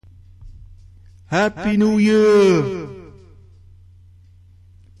Happy New Year!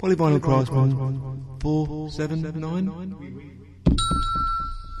 Polyvinyl Craftsman 479.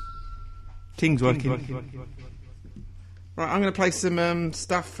 Ting's working. Right, I'm going to play some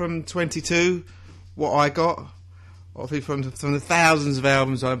stuff from 22. What I got. Obviously from the thousands of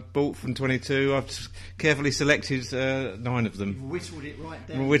albums I bought from 22, I've carefully selected 9 of them. You've whittled it right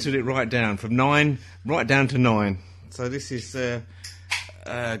down. Whittled it right down, from 9 right down to 9. So this is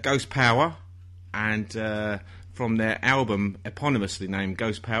Ghost Power, and from their album eponymously named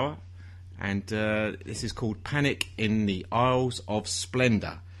Ghost Power, and this is called Panic in the Isles of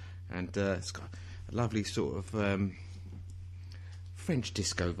Splendour, and it's got a lovely sort of French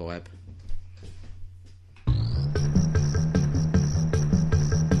disco vibe.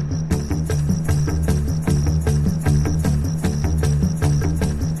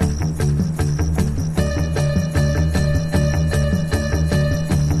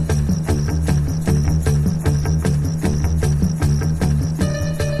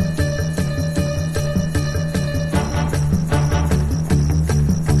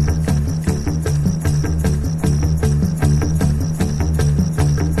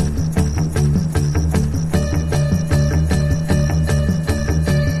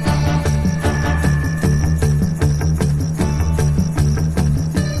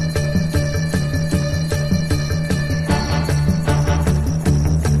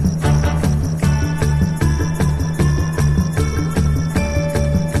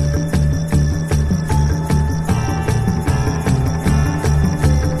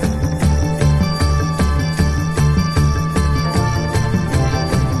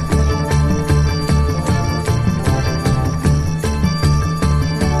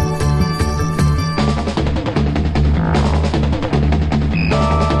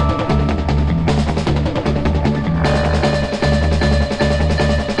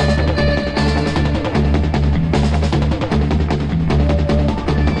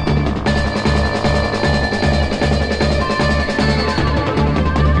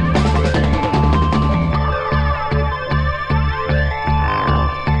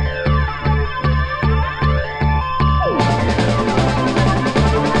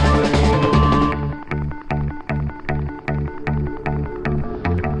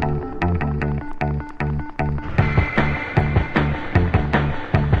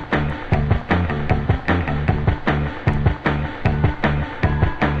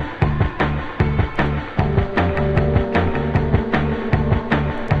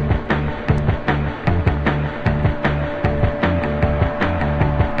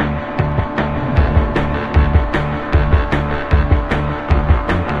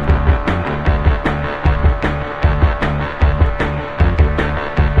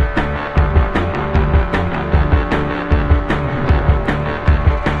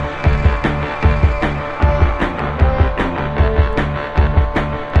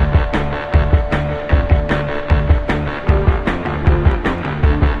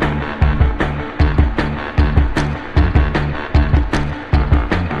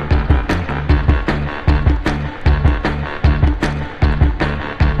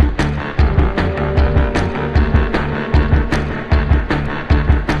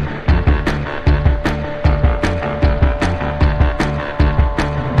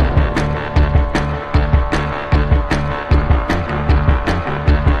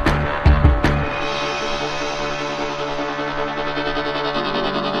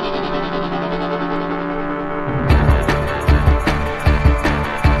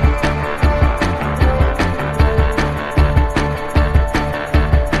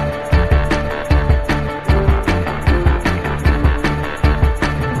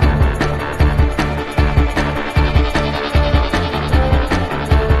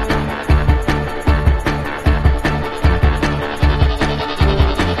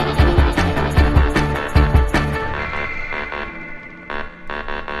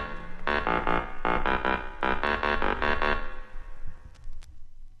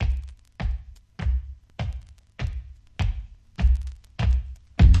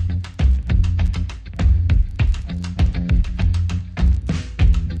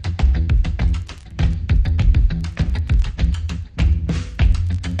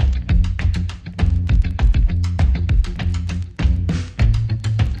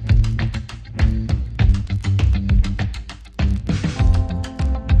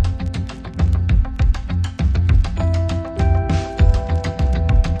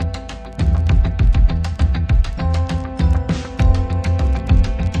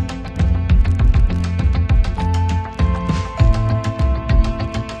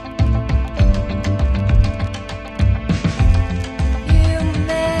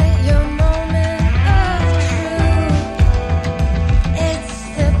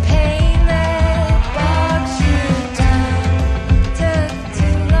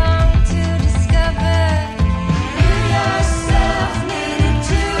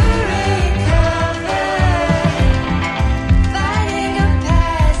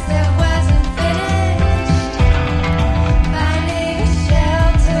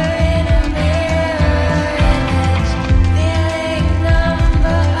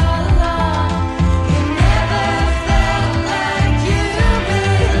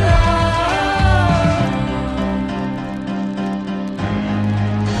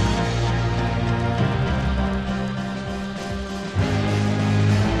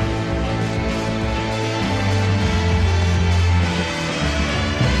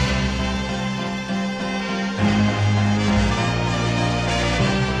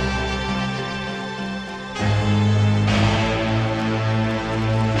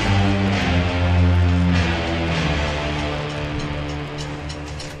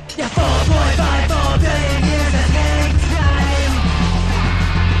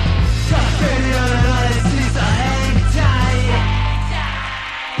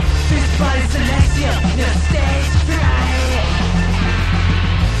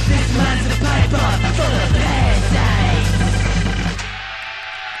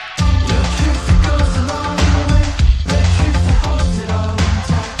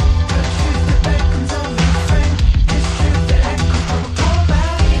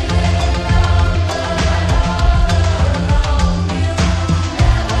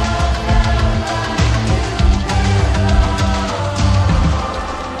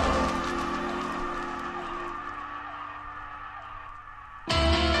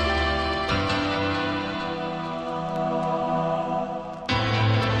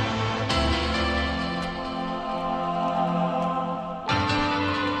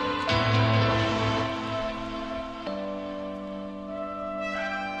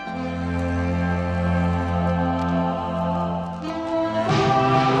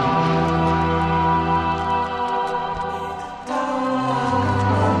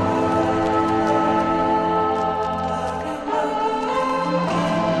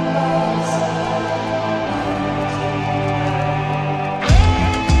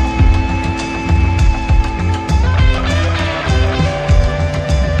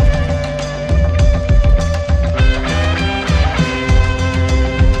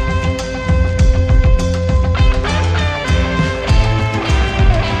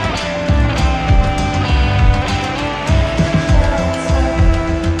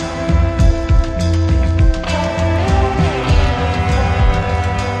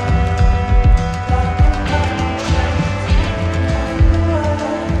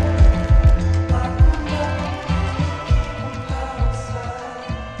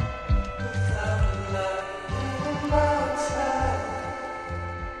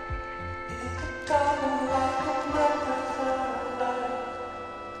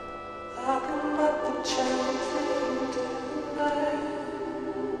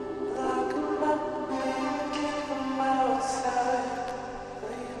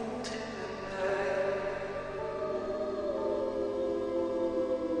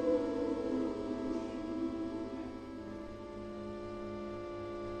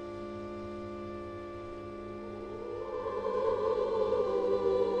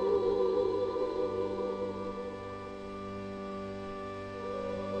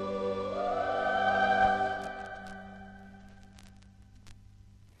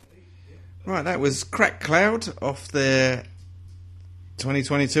 Right, that was Crack Cloud off their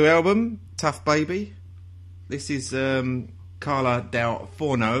 2022 album, Tough Baby. This is Carla Del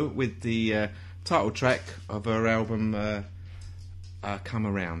Forno with the title track of her album, Come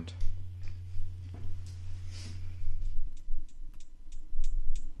Around.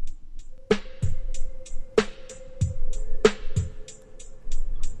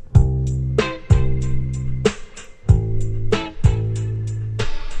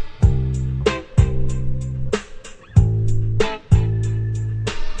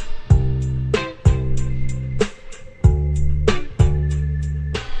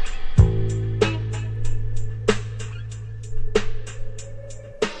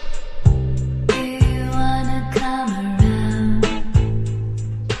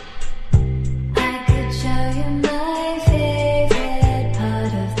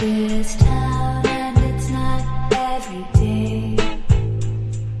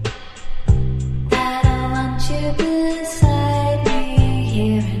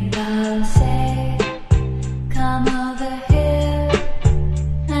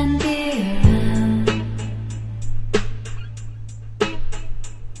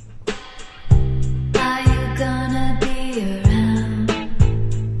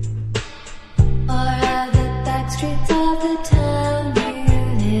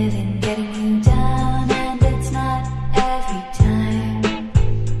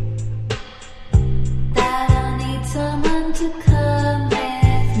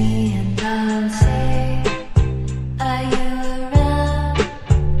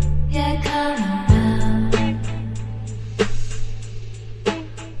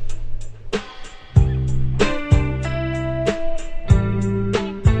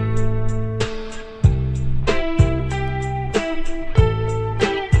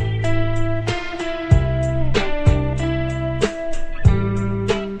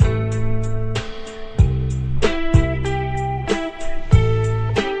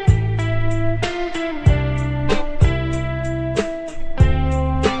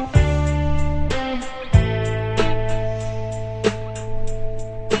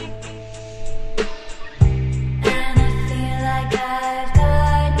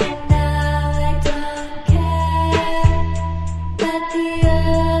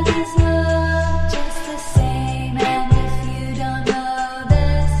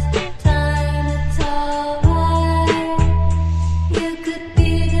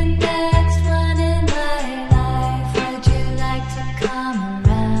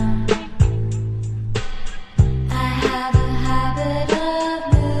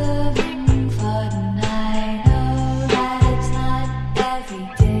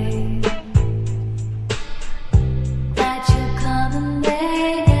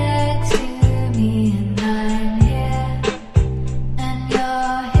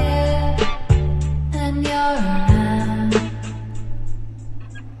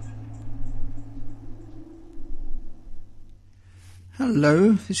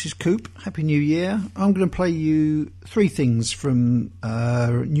 Hello, this is Coop. Happy New Year. I'm going to play you 3 things from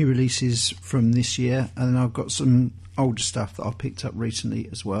new releases from this year, and I've got some older stuff that I've picked up recently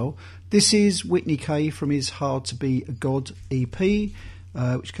as well. This is Whitney Kay from his Hard to Be a God EP,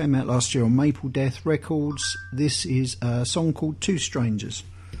 which came out last year on Maple Death Records. This is a song called Two Strangers.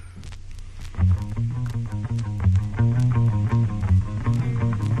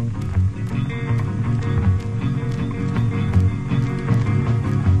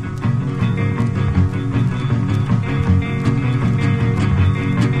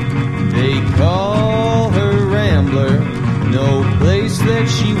 They call her Rambler, no place that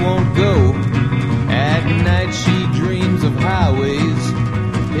she won't go. At night she dreams of highways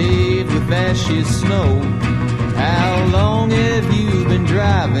paved with ashes snow. How long have you been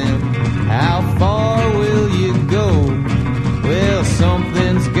driving? How far will you go? Well,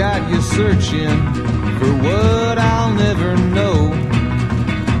 something's got you searching for what I'll never know.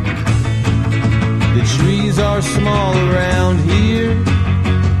 The trees are small around here.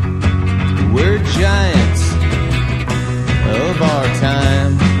 We're giants of our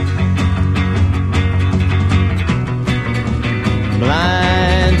time.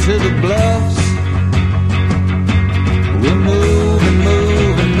 Blind to the bluffs, we move and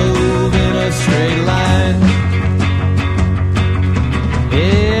move and move in a straight line.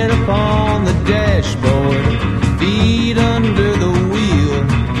 Head upon the dashboard, feet under the wheel.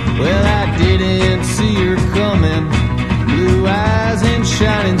 Well, I didn't see her coming, blue eyes and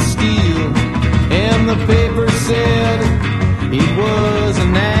shining steel. And the paper said it was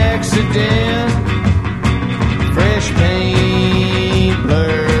an accident. Fresh paint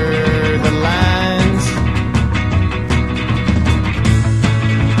blurred the lines,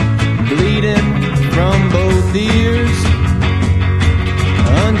 bleeding from both ears,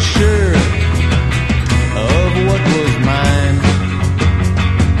 unsure of what was mine.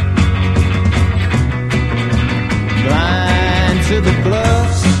 Blind to the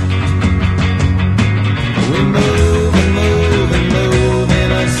bluffs, we move and move and move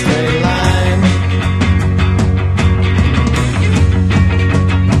in a straight line.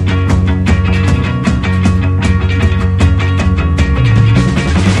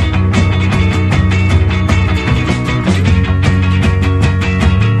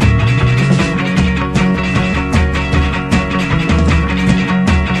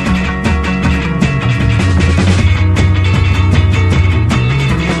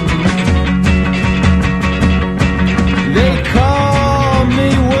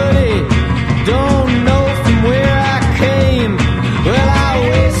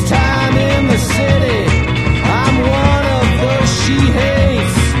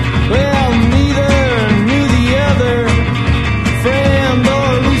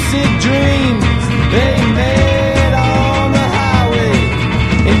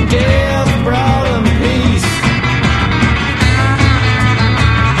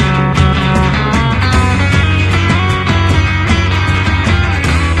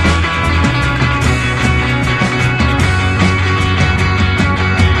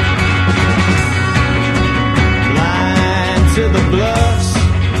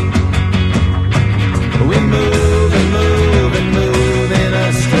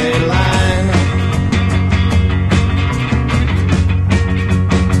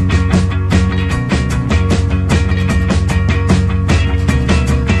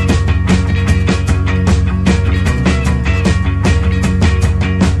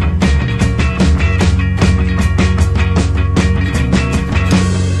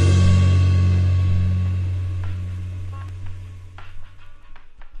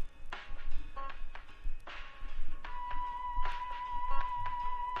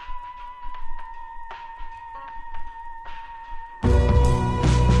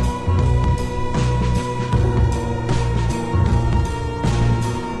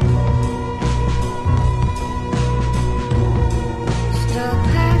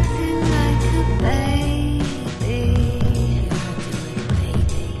 Stop.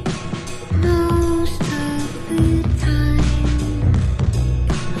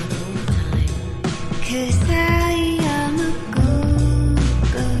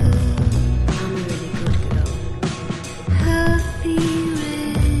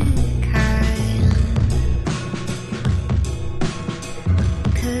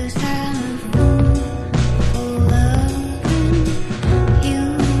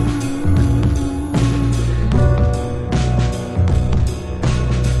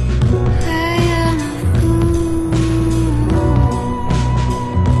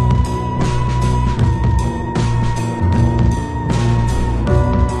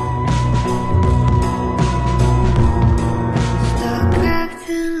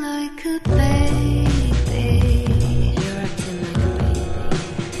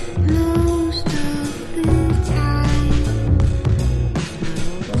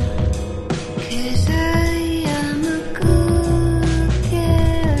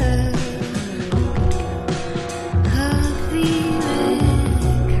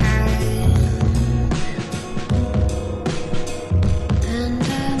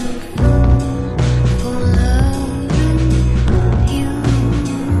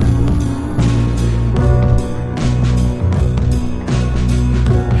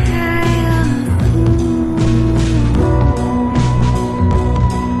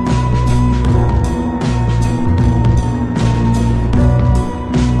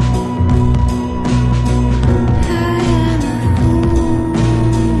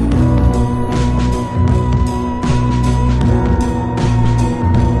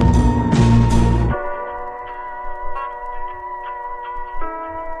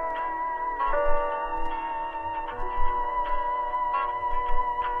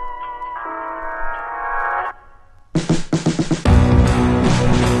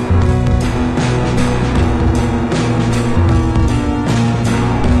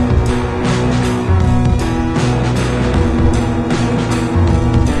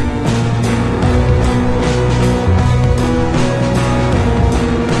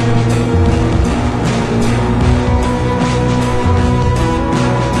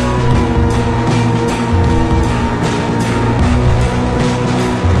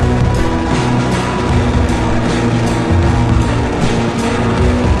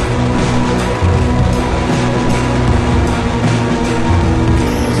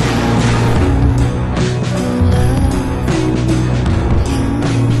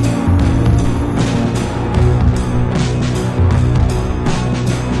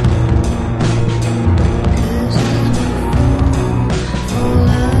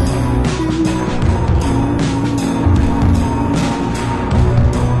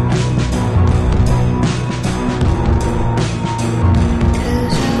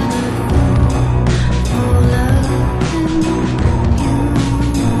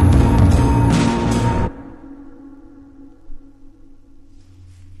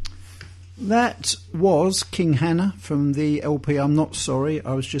 That was King Hannah from the LP I'm Not Sorry,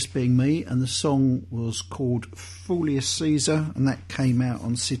 I Was Just Being Me, and the song was called Fooliest Caesar, and that came out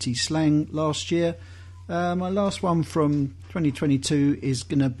on City Slang last year. My last one from 2022 is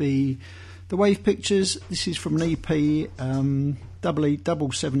going to be The Wave Pictures. This is from an EP, double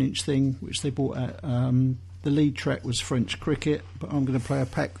 7-inch thing, which they bought at... the lead track was French Cricket, but I'm going to play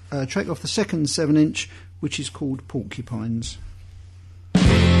a track off the second 7-inch, which is called Porcupines.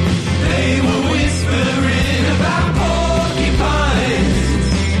 They were whispering about porcupines.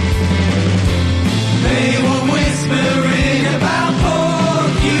 They were whispering about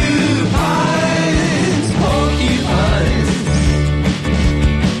porcupines. Porcupines.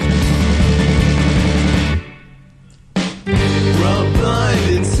 Rob blind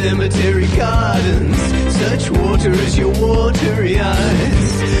in cemetery gardens. Such water as your watery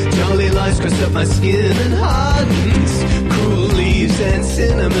eyes. Jolly lies crust up my skin and hardens. Cruel leaves and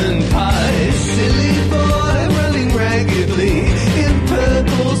cinnamon pies. Silly boy running raggedly in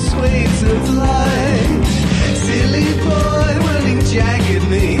purple swathes of light. Silly boy running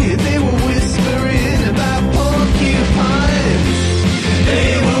jaggedly. They were whispering about porcupines.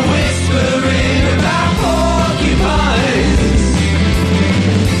 They were whispering about porcupines.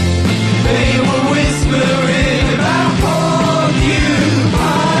 They were whispering about porcupines.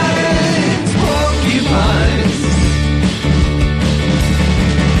 Porcupines.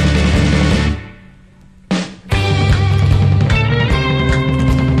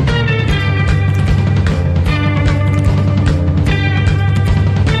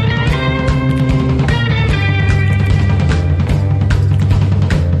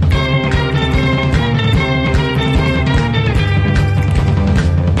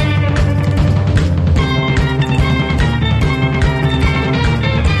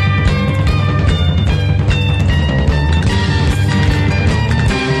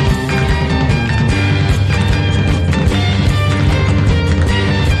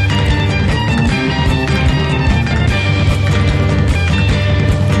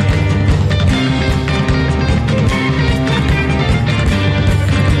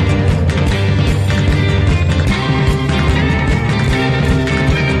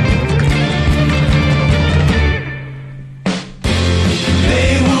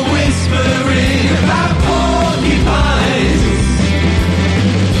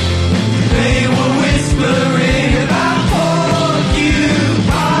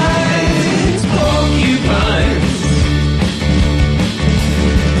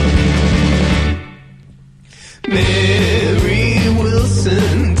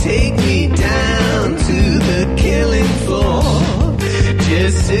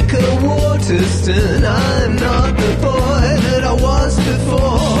 Waterston, I'm not the boy that I was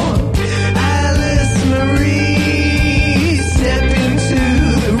before. Alice Marie, step into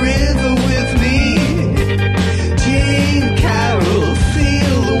the river with me. Jane Carroll,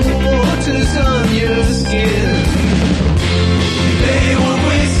 feel the waters on your skin. They were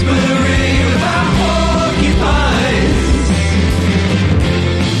whispering about porcupines.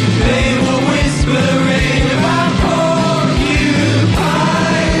 They were whispering about porcupines.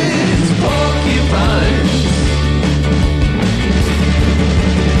 Porcupines.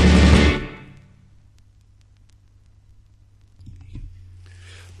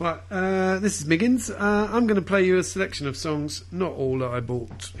 Right, this is Miggins. I'm going to play you a selection of songs, not all that I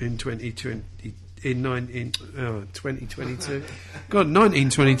bought in 2022. God,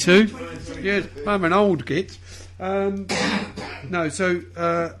 1922. Yeah, I'm an old git. No, so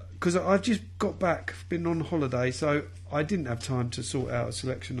because I've just got back, been on holiday, so I didn't have time to sort out a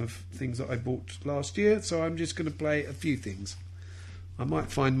selection of things that I bought last year. So I'm just going to play a few things. I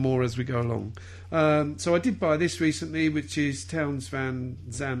might find more as we go along. So I did buy this recently, which is Townes Van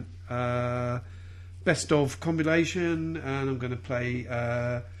Zandt Best of compilation, and I'm going to play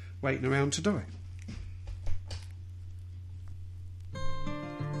Waiting Around to Die.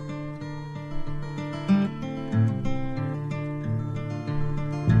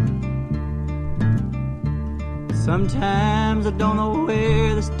 Sometimes I don't know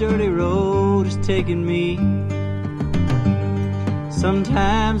where this dirty road is taking me.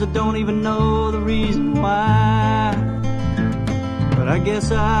 Sometimes I don't even know the reason why. But I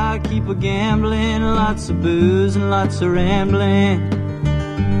guess I keep a gambling, lots of booze and lots of rambling.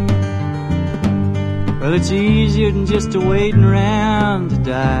 Well, it's easier than just waiting around to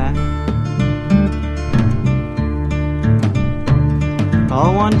die.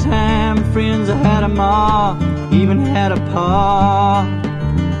 Oh, one time, friends, I had a ma, even had a pa.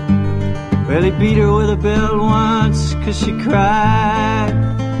 Well, he beat her with a belt once 'cause she cried.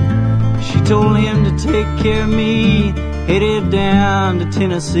 She told him to take care of me headed down to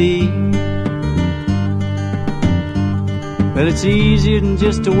Tennessee. But it's easier than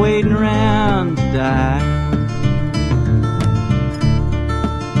just a waiting around to die.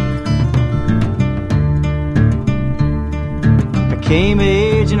 I came of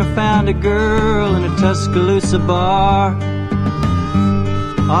age and I found a girl in a Tuscaloosa bar.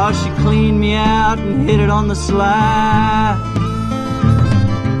 Oh, she cleaned me out and hit it on the sly.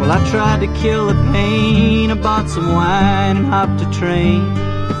 Well, I tried to kill the pain. I bought some wine and hopped a train.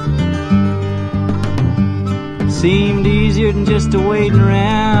 Seemed easier than just a waiting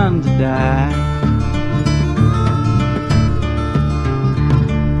around to die.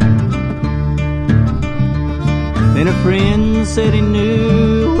 Then a friend said he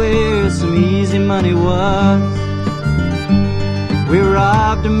knew where some easy money was. We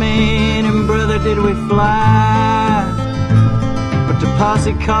robbed a man and brother did we fly. But the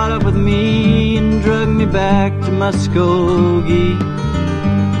posse caught up with me and drug me back to Muskogee.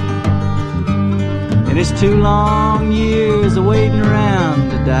 And it's 2 long years of waiting around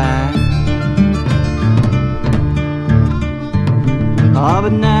to die. Oh,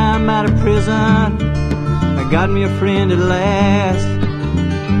 but now I'm out of prison, I got me a friend at last.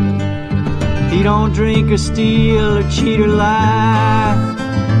 He don't drink or steal or cheat or lie.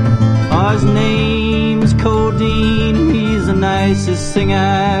 Oh, his name's Codeine, he's the nicest thing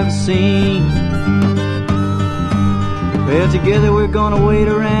I've seen. Well, together we're gonna wait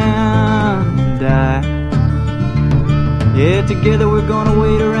around and die. Yeah, together we're gonna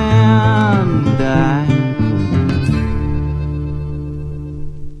wait around and die.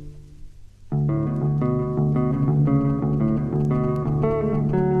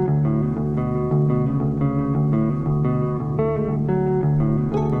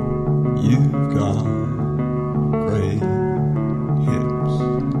 You've got great hips.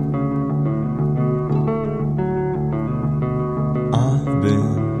 I've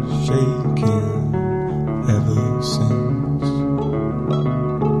been shaking ever since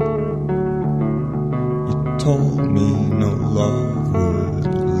you told me no love would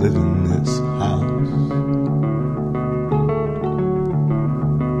live in this house.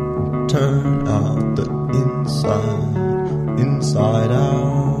 Turn out the inside out.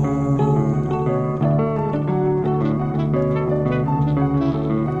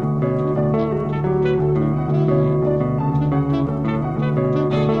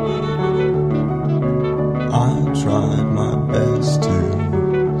 Tried my best to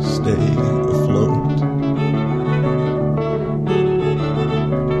stay afloat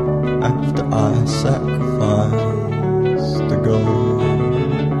after I sacrificed the gold.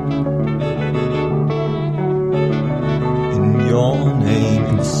 In your name,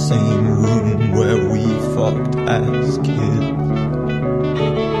 in the same room where we fucked as kids,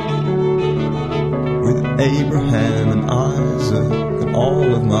 with Abraham and Isaac and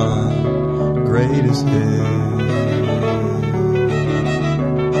all of my greatest hits.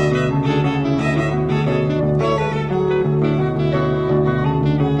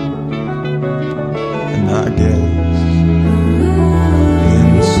 And I guess in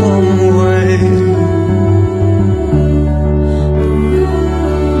some way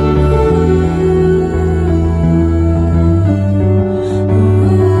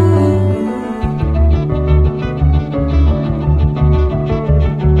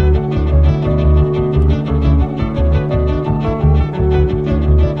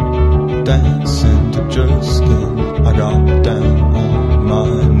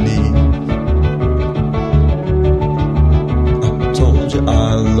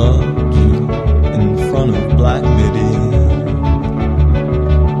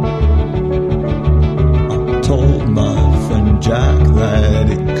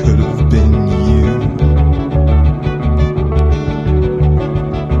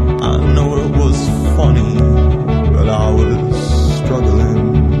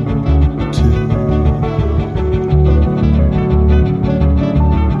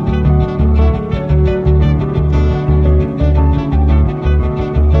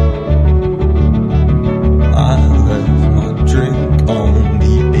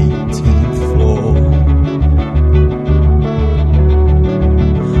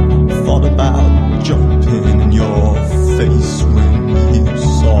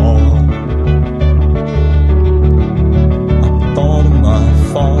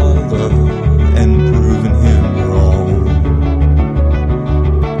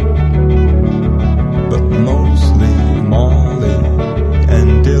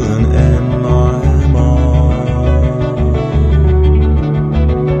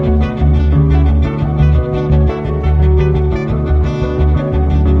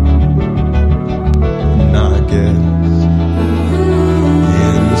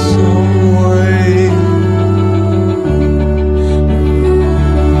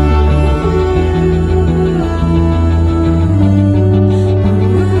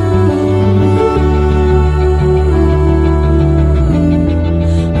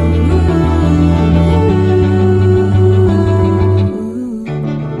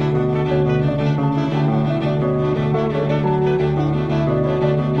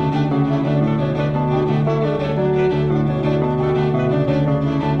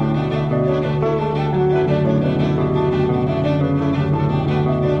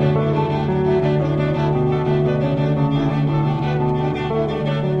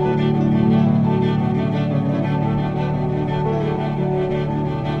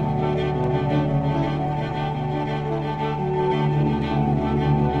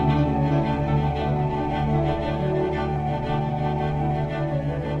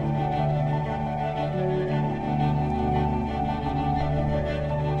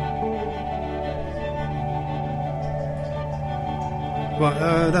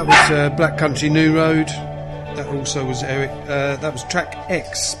Right, that was Black Country New Road. That also was Eric. That was track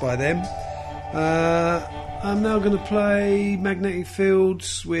X by them. I'm now going to play Magnetic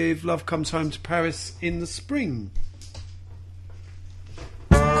Fields with Love Comes Home to Paris in the Spring.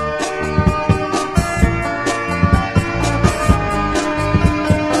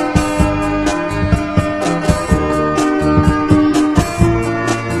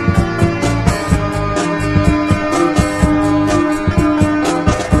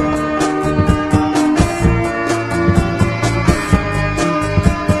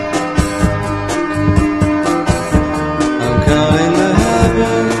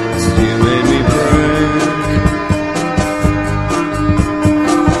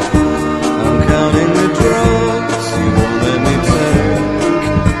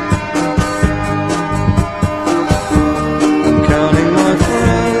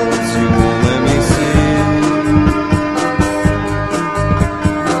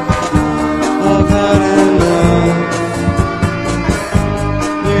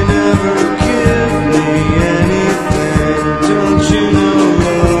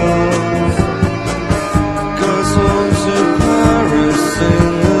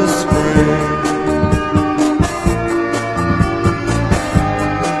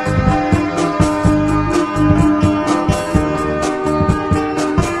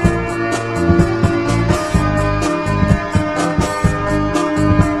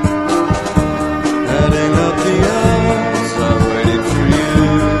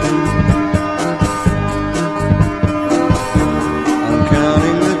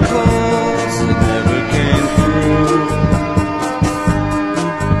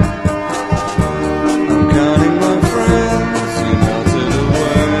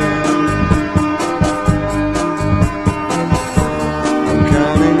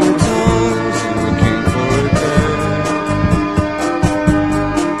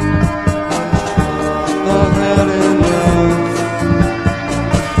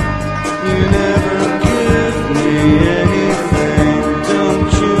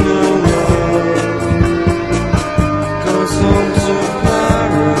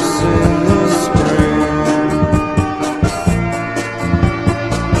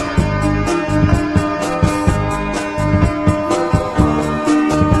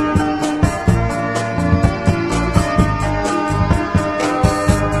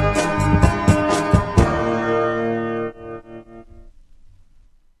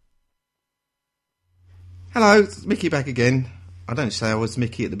 Hello, it's Mickey back again. I don't say I was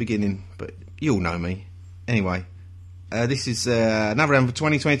Mickey at the beginning, but you all know me. Anyway, this is another album for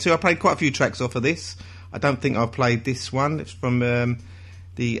 2022. I played quite a few tracks off of this. I don't think I've played this one. It's from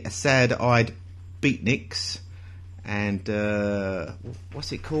the Sad-Eyed Beatniks. And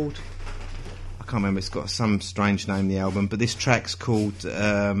what's it called? I can't remember. It's got some strange name, the album. But this track's called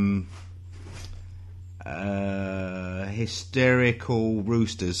Hysterical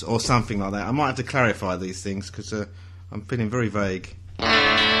Roosters or something like that. I might have to clarify these things because I'm feeling very vague.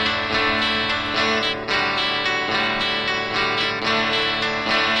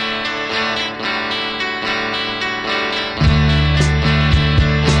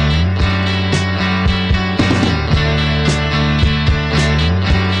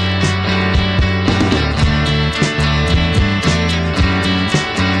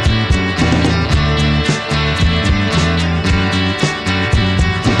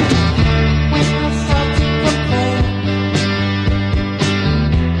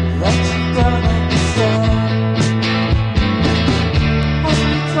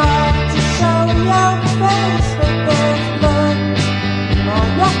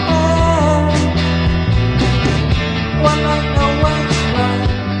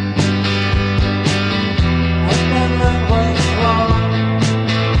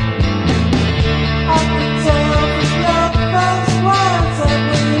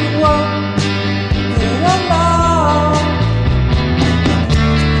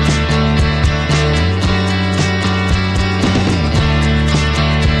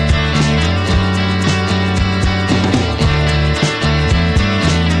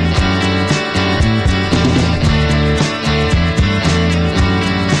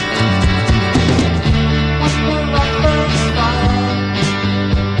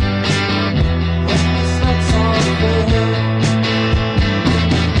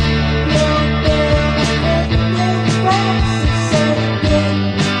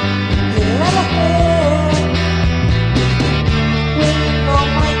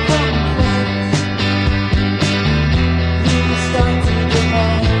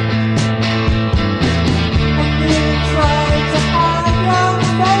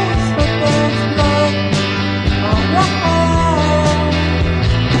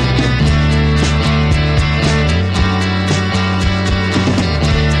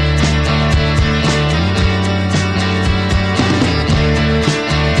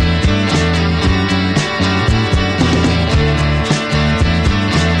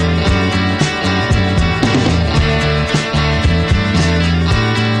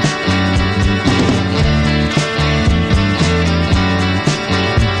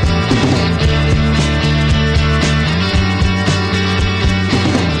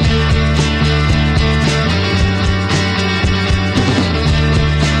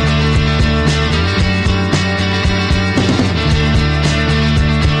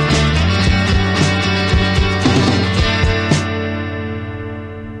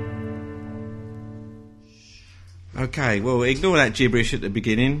 Okay, well, ignore that gibberish at the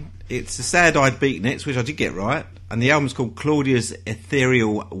beginning. It's the Sad-Eyed Beatniks, which I did get right, and the album's called Claudia's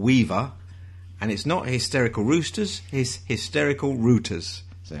Ethereal Weaver, and it's not Hysterical Roosters, it's Hysterical Rooters.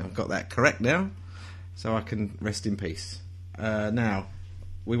 So I've got that correct now, so I can rest in peace. Now,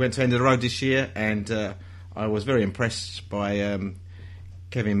 we went to End of the Road this year, and I was very impressed by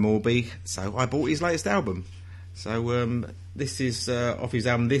Kevin Morby, so I bought his latest album. So this is off his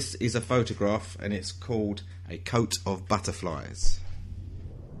album This Is a Photograph, and it's called A Coat of Butterflies.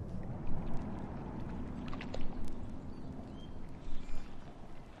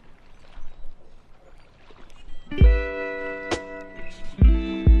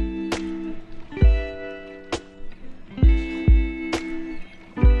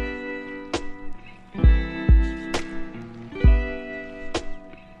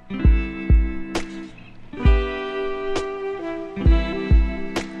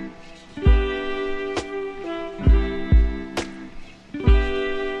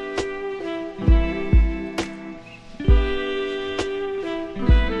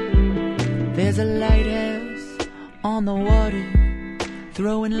 There's a lighthouse on the water,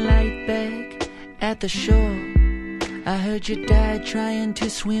 throwing light back at the shore. I heard you died trying to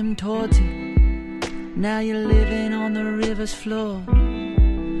swim towards it. Now you're living on the river's floor.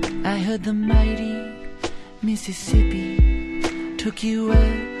 I heard the mighty Mississippi took you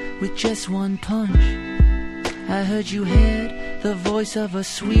out with just one punch. I heard you had the voice of a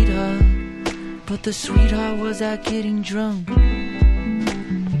sweetheart, but the sweetheart was out getting drunk.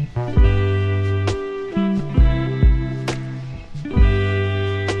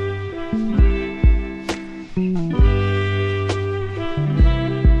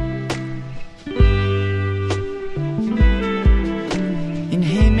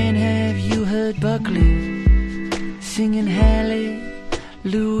 Singing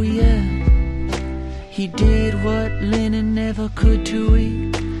hallelujah. He did what Lennon never could to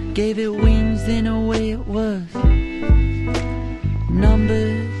it, gave it wings, then away it was.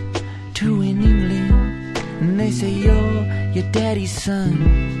 Number 2 in England, and they say you're your daddy's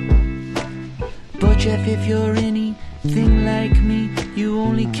son. But Jeff, if you're anything like me, you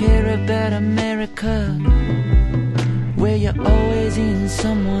only care about America, where you're always in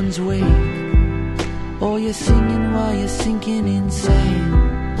someone's way, or you're singing while you're sinking inside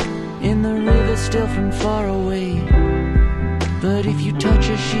in the river still from far away. But if you touch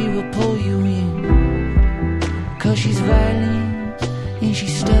her, she will pull you in, 'cause she's violent and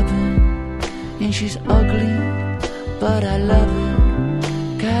she's stubborn and she's ugly, but I love her.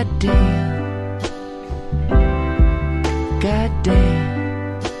 God damn, God damn.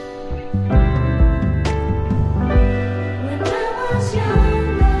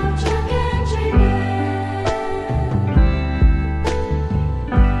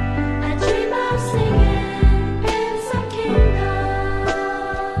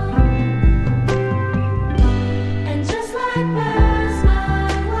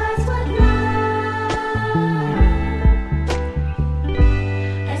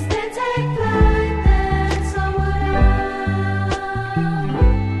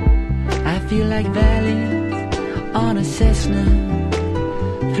 Like valleys on a Cessna,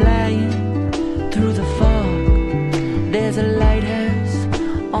 flying through the fog. There's a lighthouse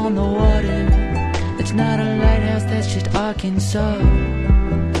on the water. It's not a lighthouse, that's just Arkansas.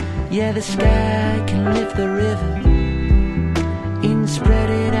 Yeah, the sky can lift the river and spread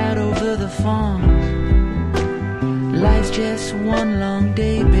it out over the farms. Life's just one long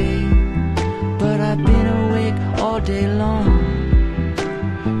day, babe, but I've been awake all day long.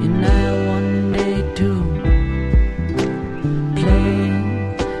 And I one day too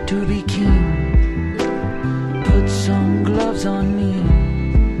plan to be king. Put some gloves on me,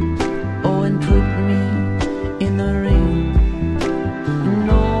 oh, and put me in the ring.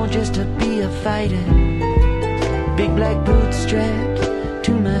 No, just to be a fighter. Big black boots strapped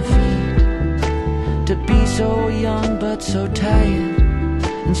to my feet. To be so young but so tired,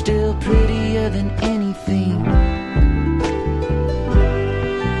 and still prettier than anything.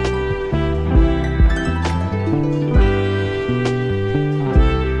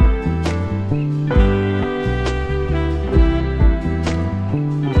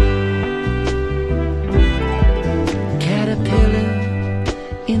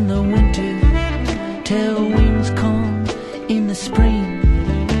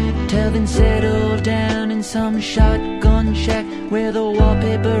 Settle down in some shotgun shack where the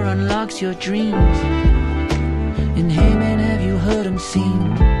wallpaper unlocks your dreams. And hey man, have you heard him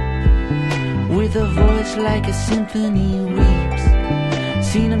sing? With a voice like a symphony weeps.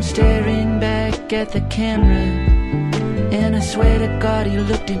 Seen him staring back at the camera, and I swear to God he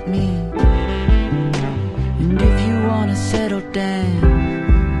looked at me. And if you wanna settle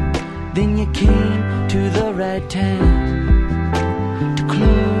down, then you came to the right time to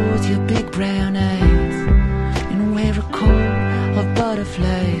close your big brown eyes and wear a coat of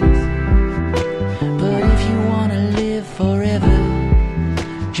butterflies. But if you wanna live forever,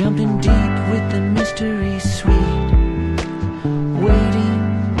 jumping deep with the mystery sweet, wading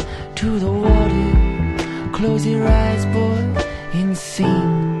to the water, close your eyes, boy, and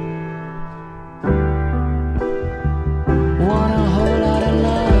sing. Want a whole lot of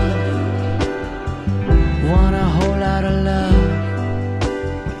love, want a whole lot of love,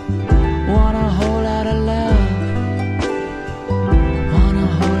 want a whole lot of love, want a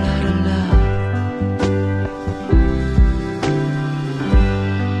whole lot of love.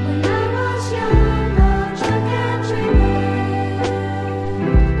 When I was young, drunk and dreaming,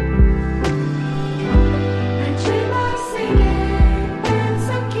 I dreamed of singing in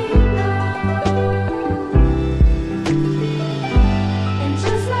some kingdom, and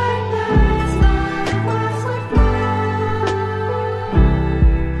just like birds, my hearts would fly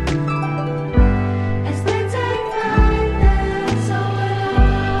as they take flight. Then so would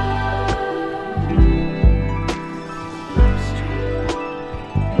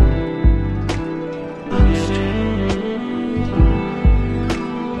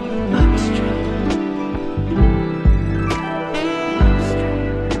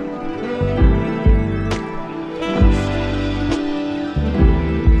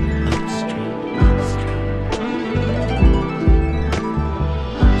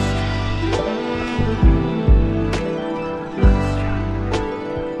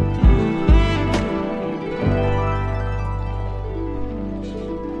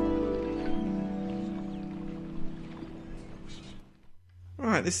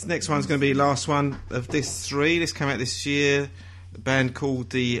Right, this next one's going to be the last one of this three. This came out this year. A band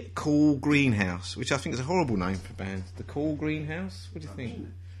called the Cool Greenhouse, which I think is a horrible name for a band. The Cool Greenhouse? What do you think?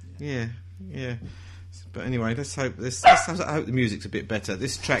 Yeah. But anyway, let's hope I hope the music's a bit better.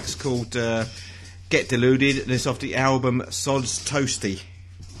 This track's called Get Deluded, and it's off the album Sod's Toasty.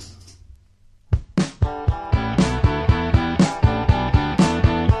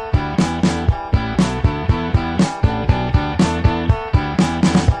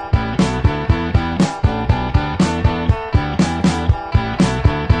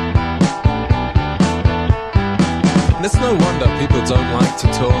 And it's no wonder people don't like to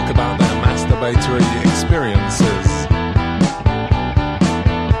talk about their masturbatory experiences,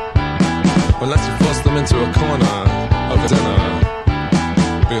 unless you force them into a corner over dinner.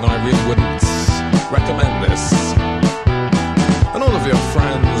 But I really wouldn't recommend this. And all of your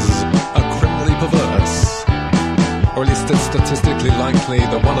friends are criminally perverse, or at least it's statistically likely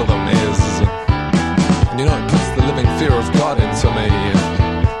that one of them is. And you know, it puts the living fear of God into me.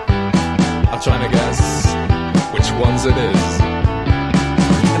 I'm trying to guess which ones it is.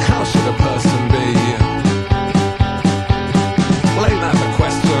 And how should a person be? Well, ain't that the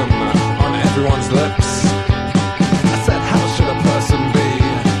question on everyone's lips? I said, how should a person be?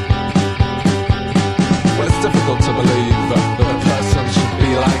 Well, it's difficult to believe that a person should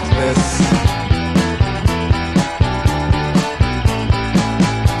be like this.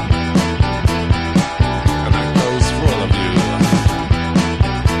 And that goes for all of you.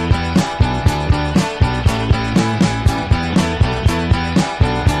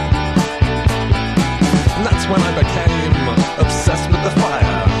 When I became obsessed with the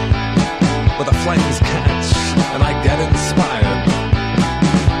fire, where the flames catch and I get inspired.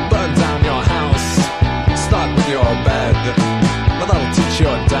 Burn down your house, start with your bed, but that'll teach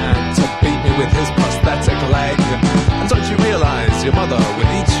your dad to beat me with his prosthetic leg. And don't you realize your mother would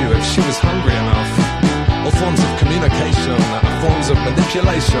eat you if she was hungry enough? All forms of communication are forms of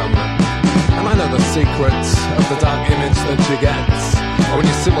manipulation. And I know the secret of the dark image that you get, or when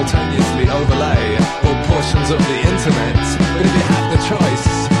you simultaneously overlay all portions of the internet. But if you have the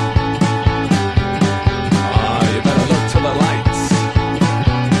choice, you better look to the lights.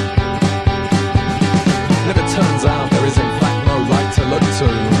 And if it turns out there is in fact no light to look to,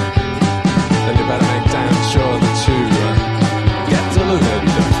 then you better make damn sure that you get deluded.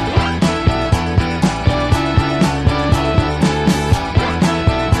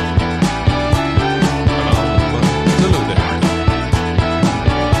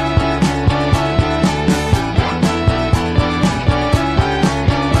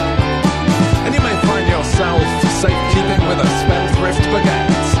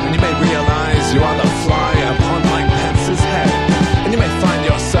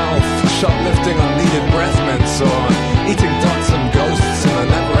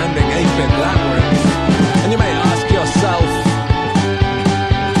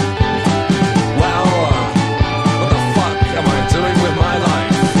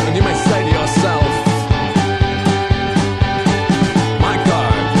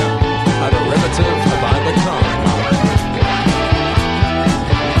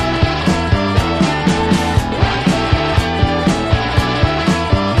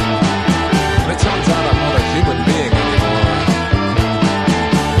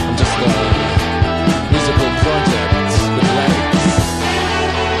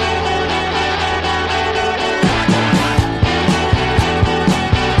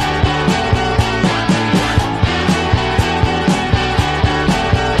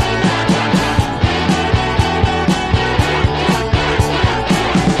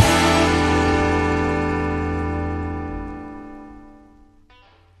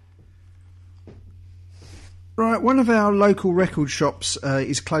 Right, one of our local record shops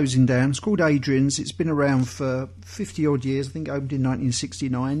is closing down. It's called Adrian's. It's been around for 50-odd years. I think it opened in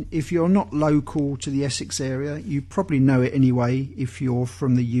 1969. If you're not local to the Essex area, you probably know it anyway if you're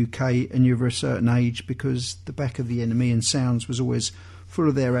from the UK and you're of a certain age, because the back of the Enemy and Sounds was always full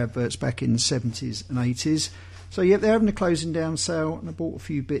of their adverts back in the 70s and 80s. So, yeah, they're having a closing down sale, and I bought a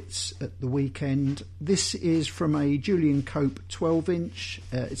few bits at the weekend. This is from a Julian Cope 12-inch.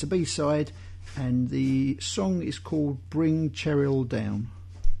 It's a B-side. And the song is called Bring Cheryl Down.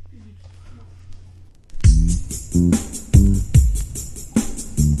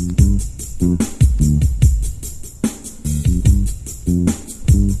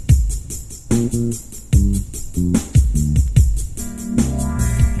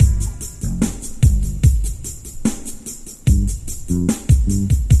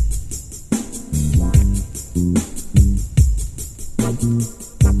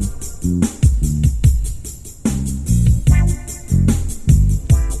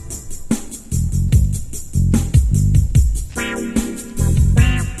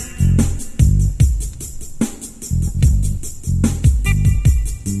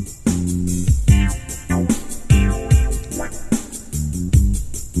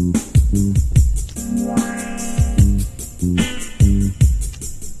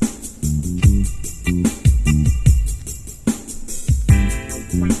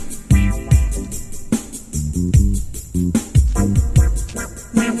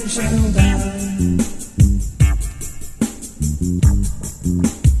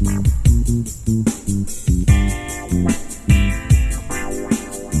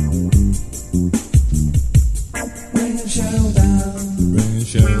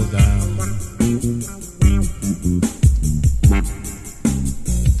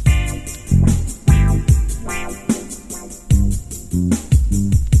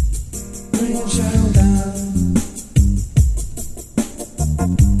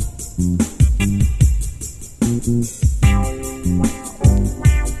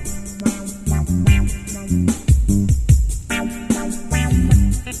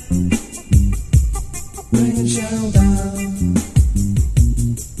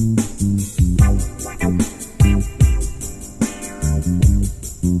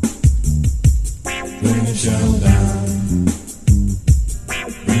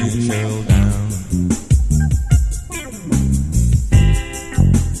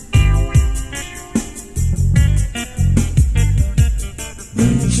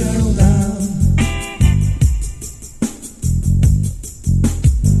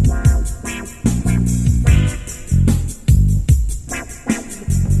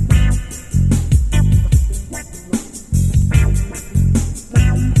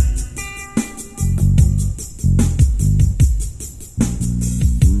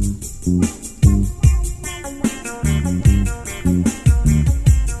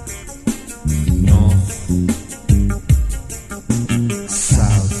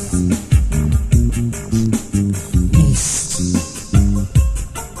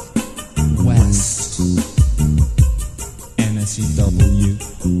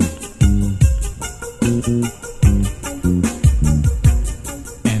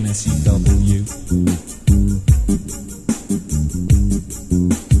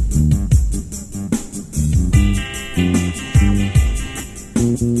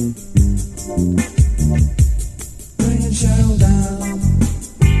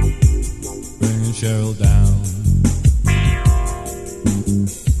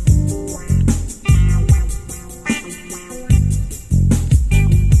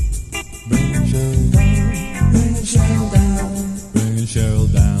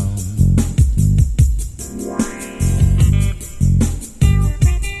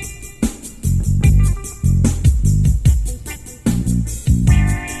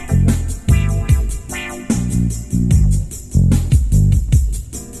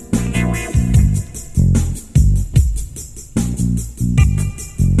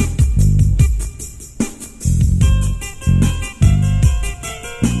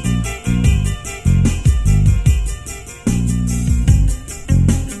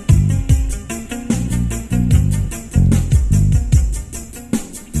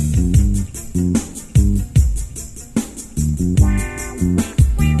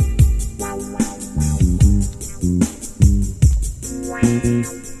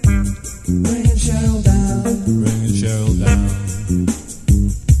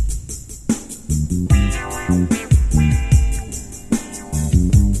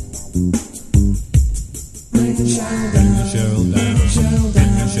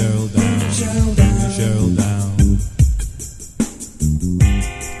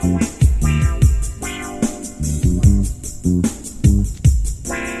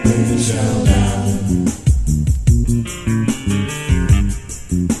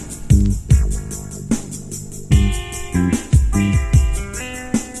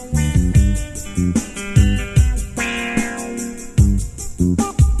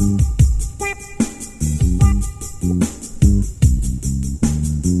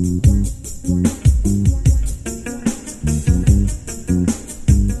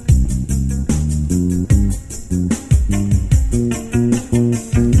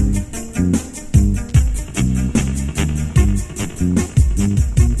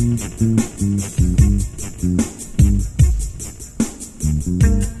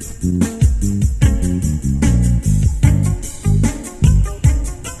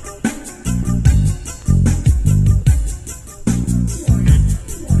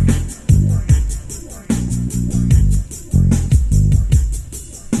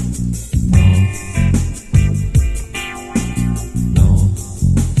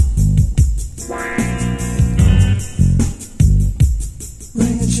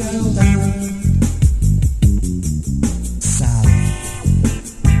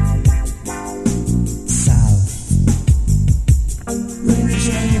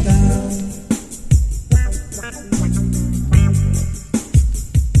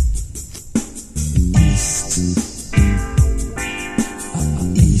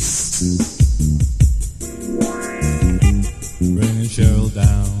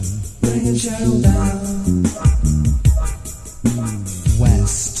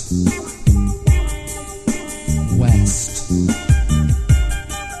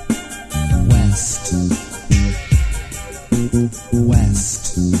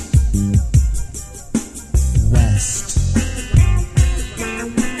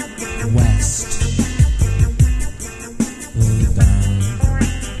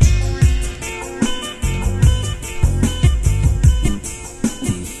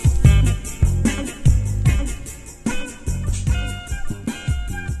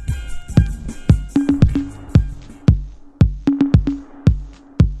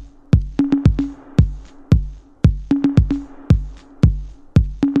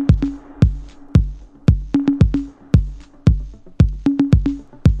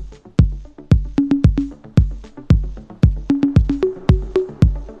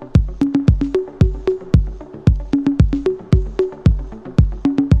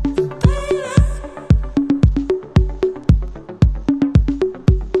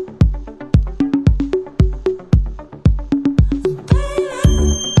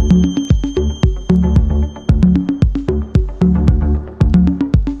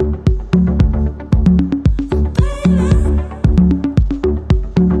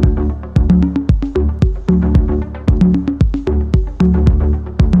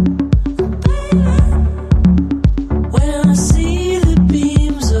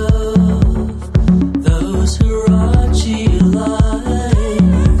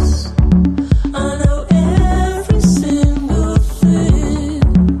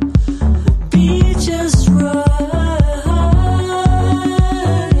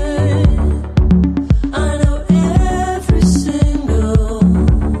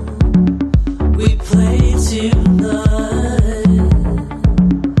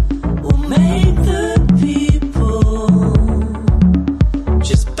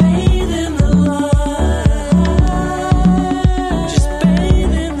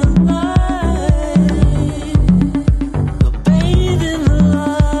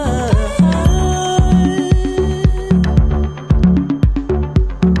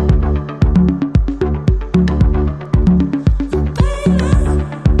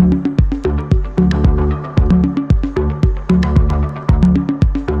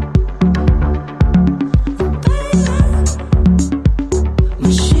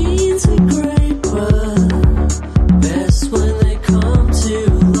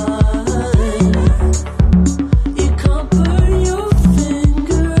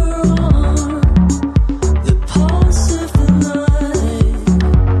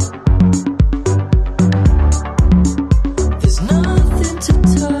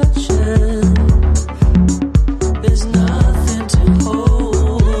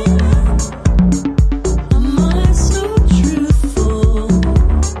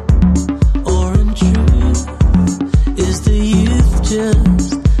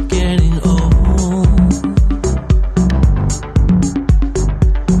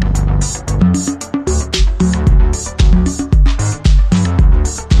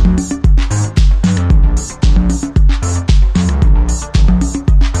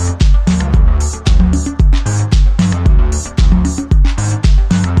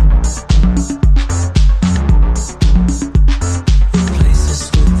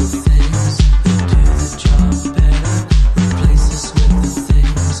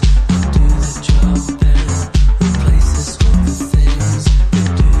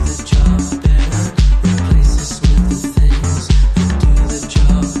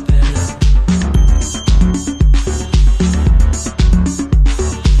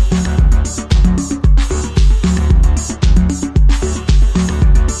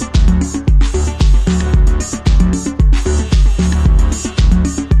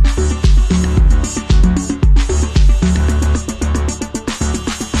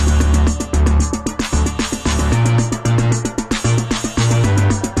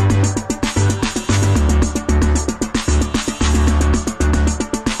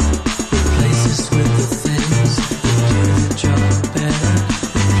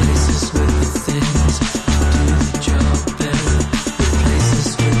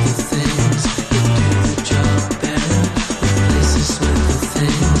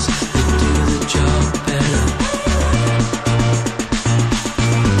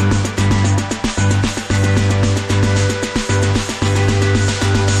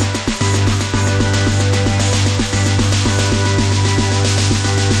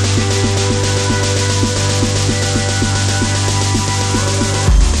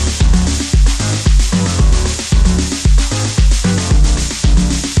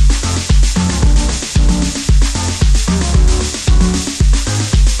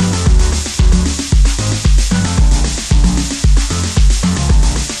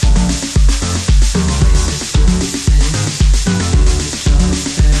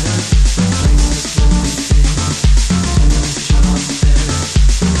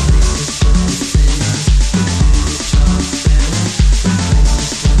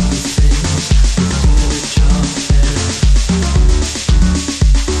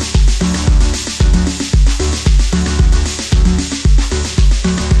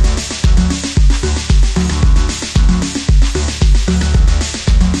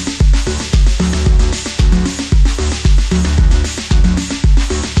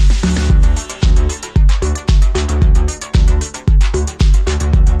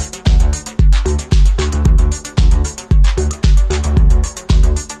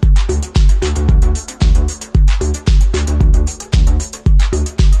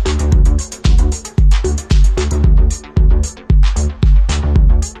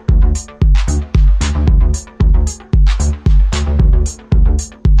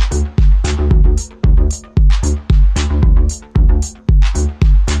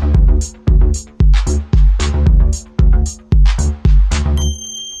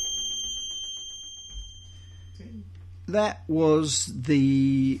 That was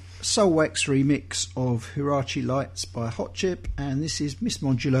the Soul Wax remix of Hirachi Lights by Hot Chip, and this is Miss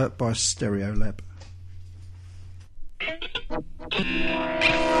Modular by Stereolab.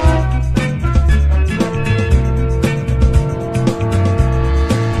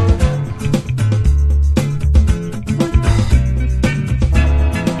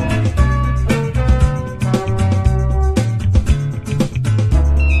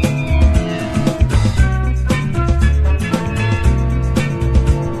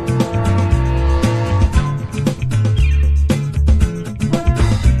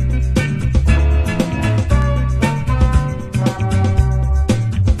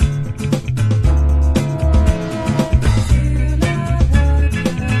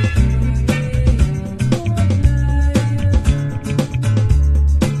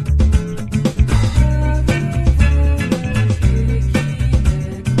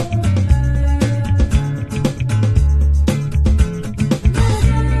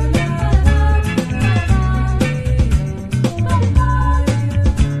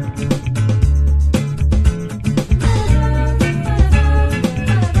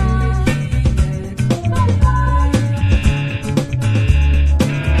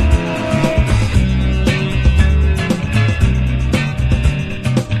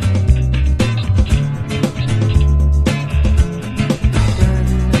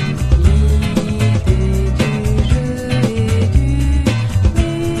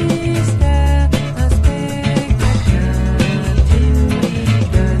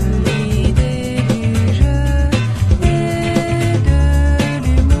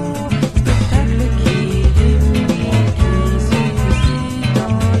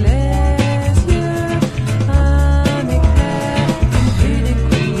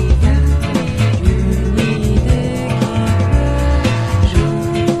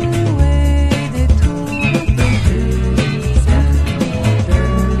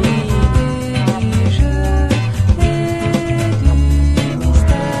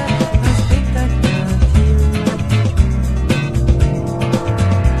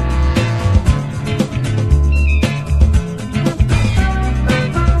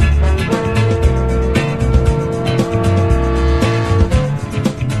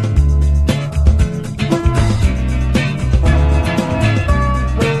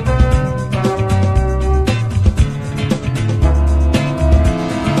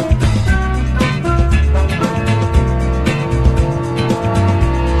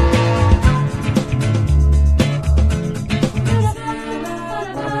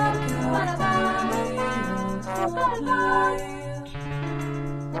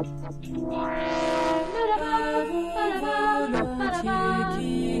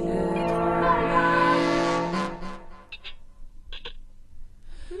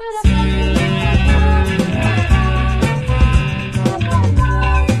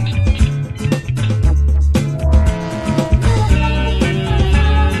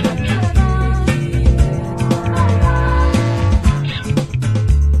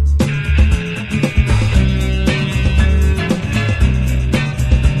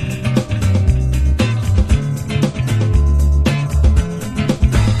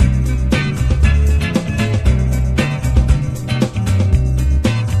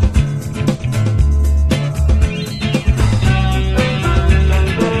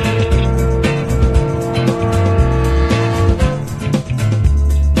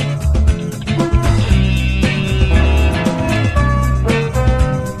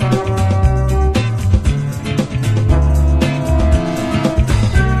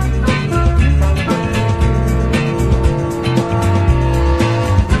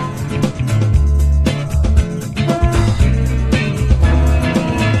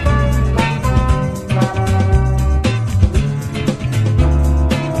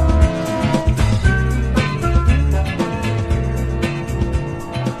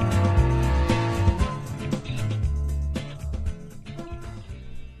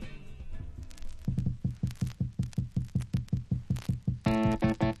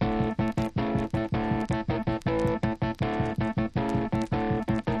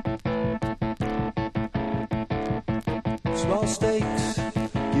 Small stakes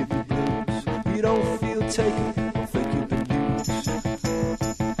give you blues. You don't feel taken, think you've been used.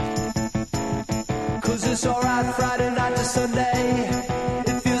 'Cause it's alright Friday night to Sunday.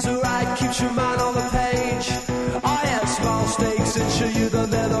 It feels alright, keeps your mind on the page. Oh yeah, small stakes ensure you the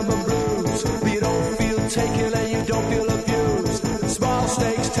minimum blues. But you don't feel taken and you don't feel abused. Small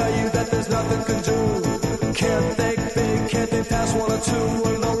stakes tell you that there's nothing can do. Can't think big, can't think past one or two.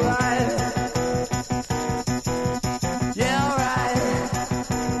 Well, alright. Yeah, alright.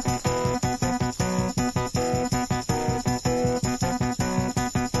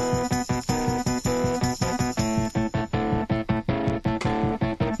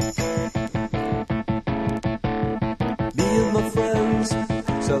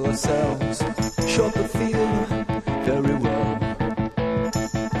 tell ourselves, short but feel very well.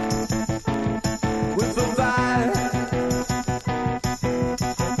 We provide,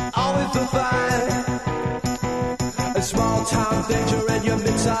 always provide a small town danger in your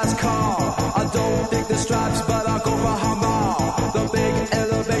mid-sized car. I don't think the stripes, but I'll go for Hamar. The big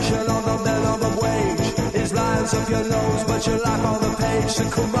elevation on the minimum wage is lines up your nose, but your life on the page. So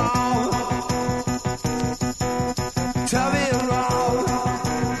come on, tell me I'm wrong.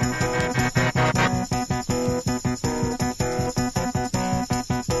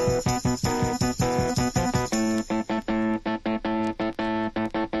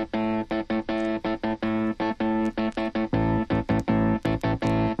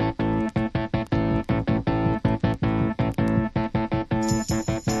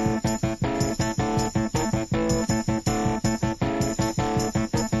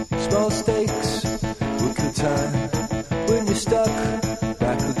 Small stakes, with good time, when you're stuck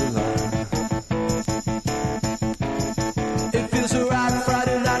back of the line. It feels alright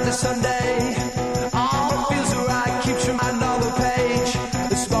Friday night to Sunday. Oh, it feels alright, keeps your mind on the page.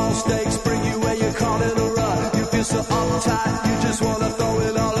 The small stakes bring you where you're caught in a rut. You feel so uptight, you just wanna throw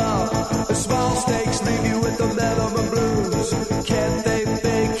it all up. The small stakes leave you with the minimum blues. Can't they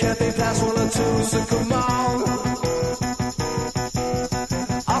think, can't they pass one or two? So come on.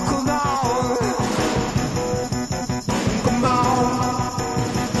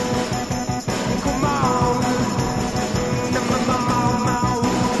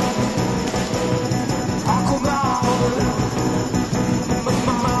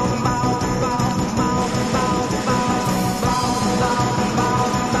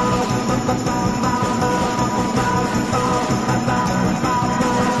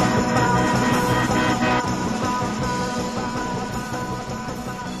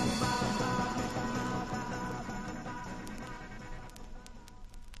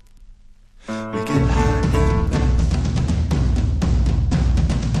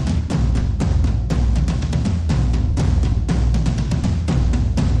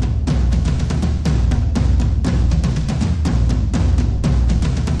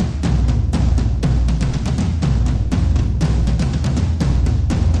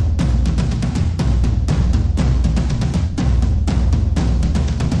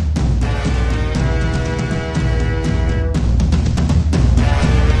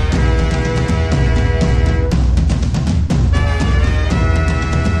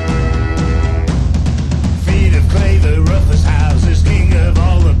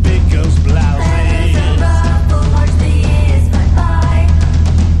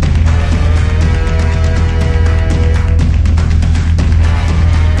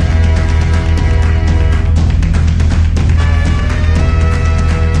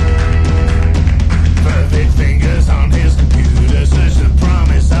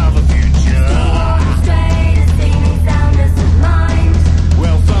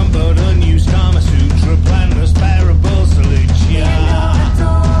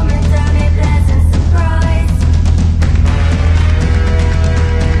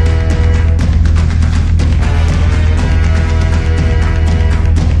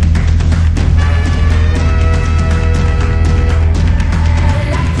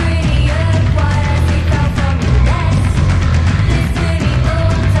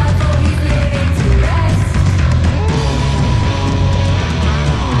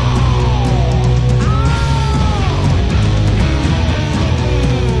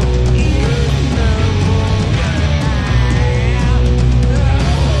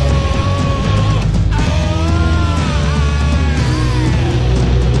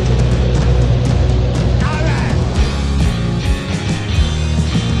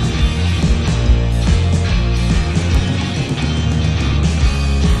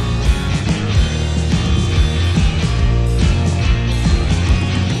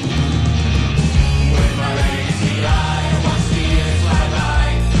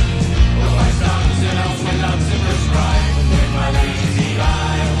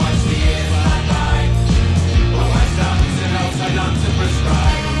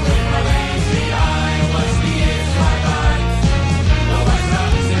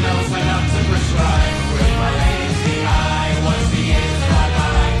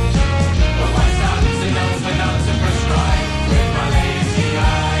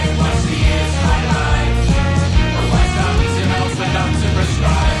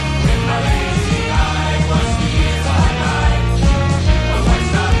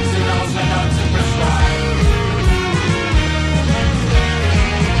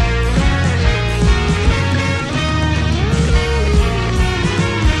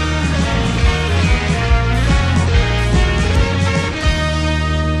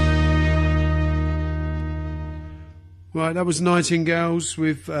 Right, that was Nightingales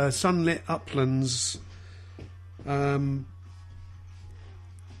with Sunlit Uplands.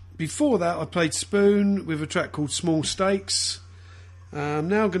 Before that, I played Spoon with a track called Small Stakes. Now I'm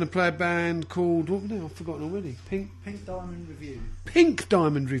going to play a band called... What now? I've forgotten already. Pink Diamond Review. Pink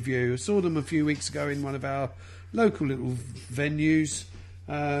Diamond Review. I saw them a few weeks ago in one of our local little venues.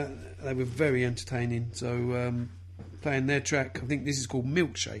 They were very entertaining. So playing their track, I think this is called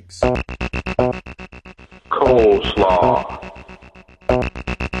Milkshakes. Coleslaw,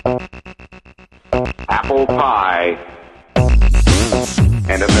 apple pie,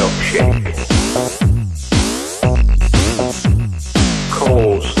 and a milkshake.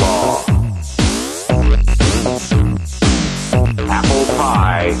 Coleslaw, apple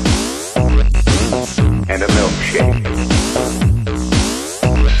pie, and a milkshake.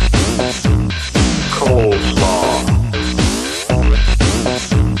 Coleslaw,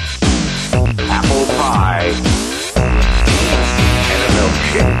 apple pie, and a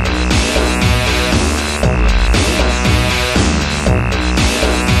milkshake.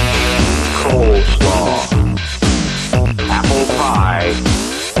 Coleslaw, apple pie,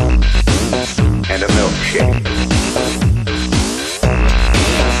 and a milkshake.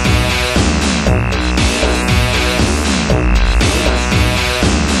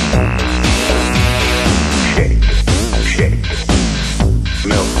 Shake, shake,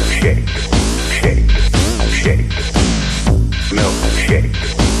 milkshake, shake, shake, milkshake.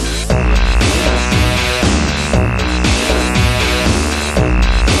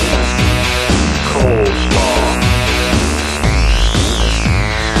 Coleslaw,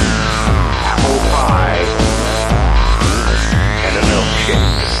 apple pie, and a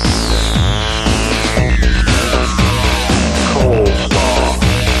milkshake. Coleslaw,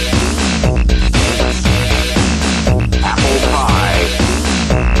 apple pie,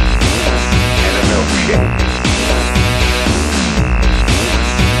 and a milkshake.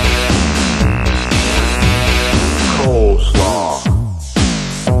 Coleslaw,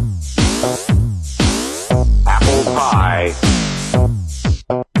 apple pie,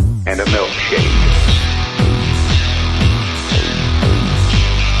 and a milkshake.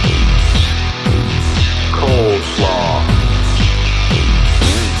 Coleslaw,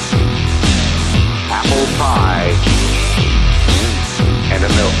 apple pie, and a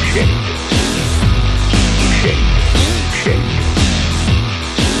milkshake. Shake, shake,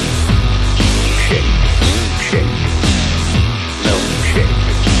 shake, shake, milkshake.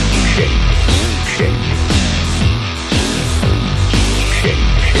 Shake, shake, shake, shake, shake,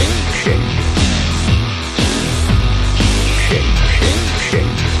 shake, shake, shake, milkshake. Shake, shake, shake,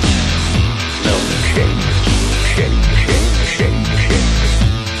 shake,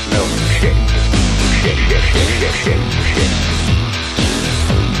 milkshake. Shake, shake, shake, shake, shake, shake.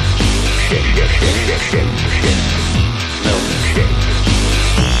 Shake, shake, shake, shake, shake, shake, milkshake.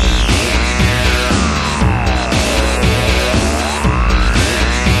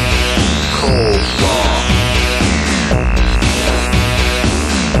 Coleslaw,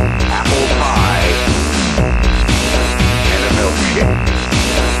 apple pie, and a milkshake.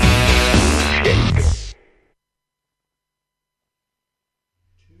 Shake.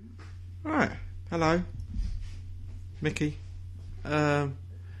 Right, hello, Mickey.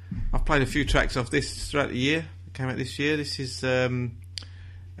 I've played a few tracks off this throughout the year. It came out this year. This is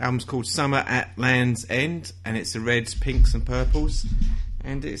album's called Summer at Land's End, and it's the reds, pinks, and purples,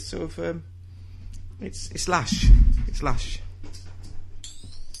 and it's sort of it's lush. It's lush.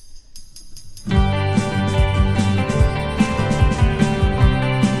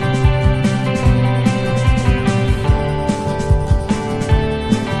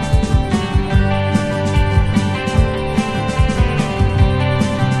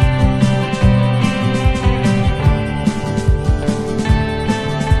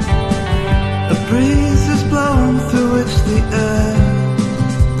 A breeze is blowing through which the air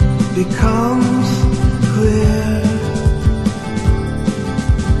becomes clear.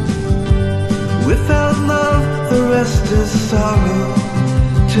 Without love, the rest is sorrow,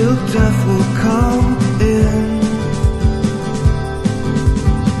 till death will come in.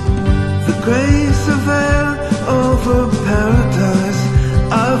 The grace of air over paradise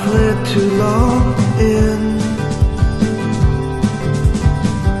I've lived too long in.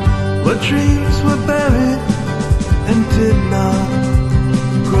 What dreams were buried and did not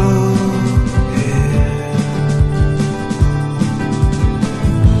grow here.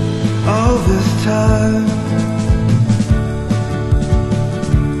 All this time,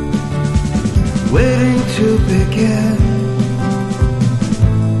 waiting to begin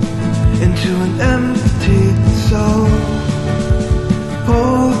into an empty soul.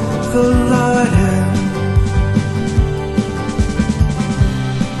 Pour the light in,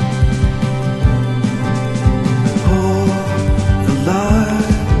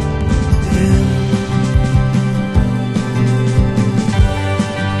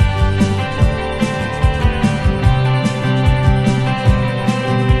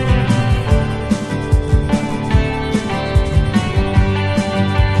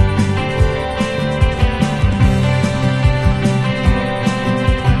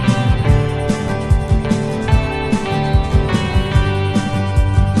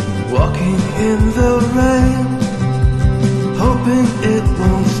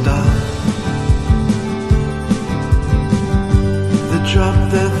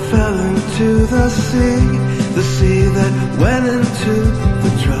 that fell into the sea that went into the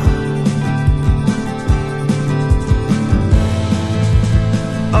drum.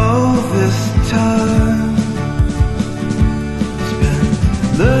 Oh, this time spent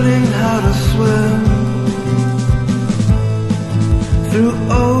learning how to swim through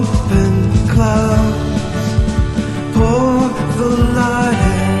open clouds. Pour the light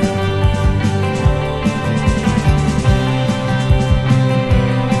in.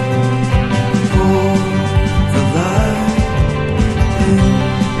 Pour the light in.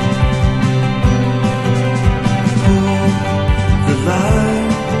 Pour the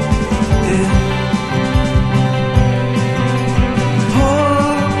light in. Pour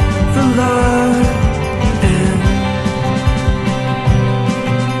the light in.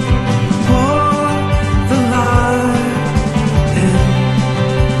 Pour the light in.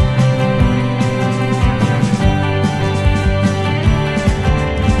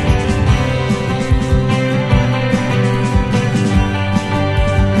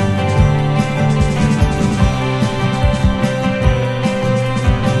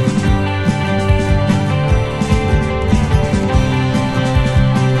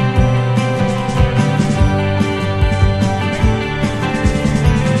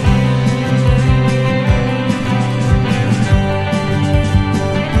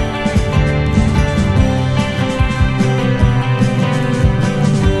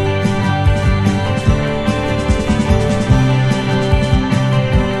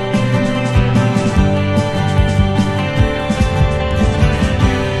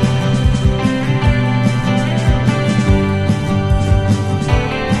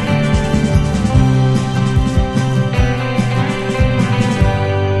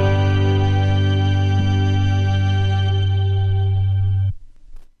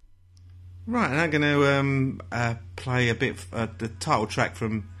 Right, and I'm going to play a bit the title track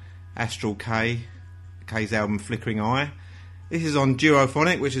from Astral K, K's album Flickering Eye. This is on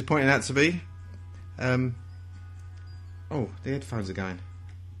Duophonic, which is pointing out to be. Oh, the headphones are going.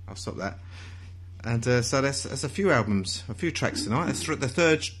 I'll stop that. And so that's a few tracks tonight. That's the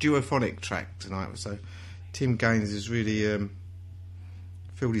third Duophonic track tonight. So Tim Gaines has really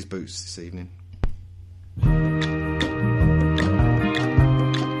filled his boots this evening.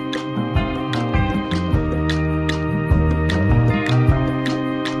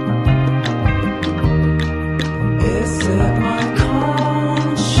 Is it my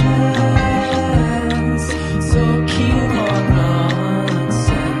conscience so keen on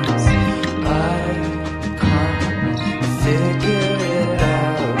nonsense? I can't figure it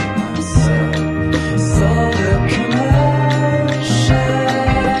out myself. So the commotion,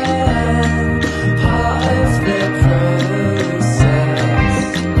 part of the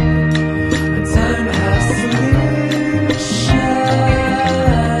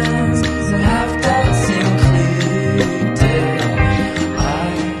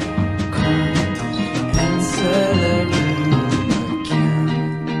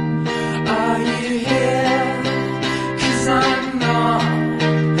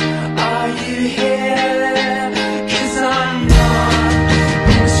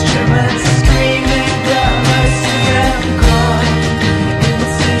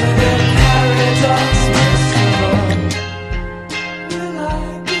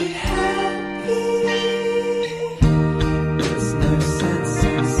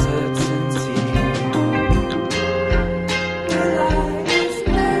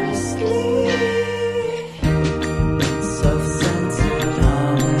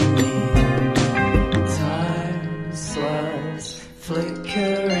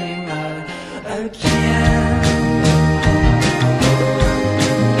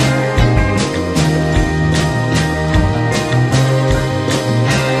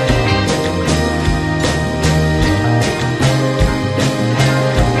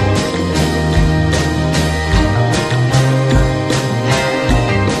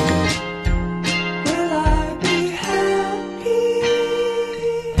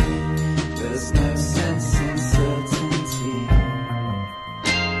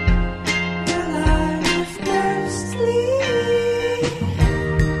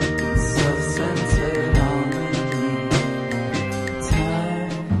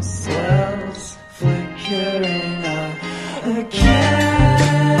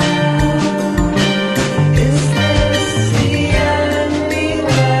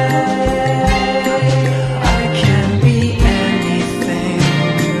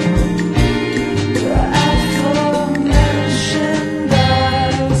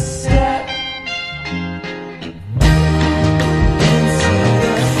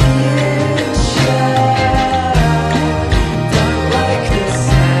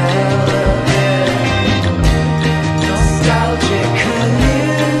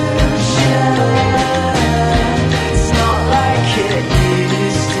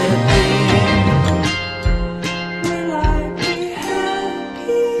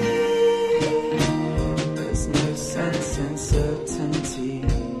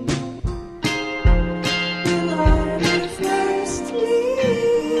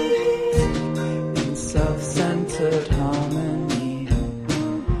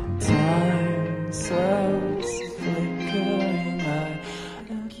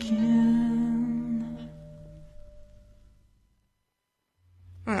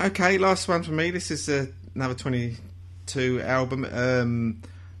Okay, last one for me. This is another 22 album.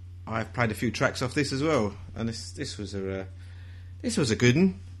 I've played a few tracks off this as well, and this was a good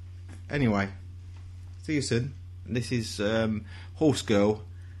one. Anyway, see you soon. This is Horse Girl,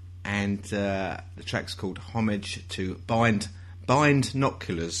 and the track's called Homage to Bind Not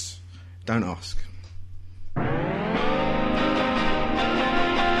Killers. Don't ask.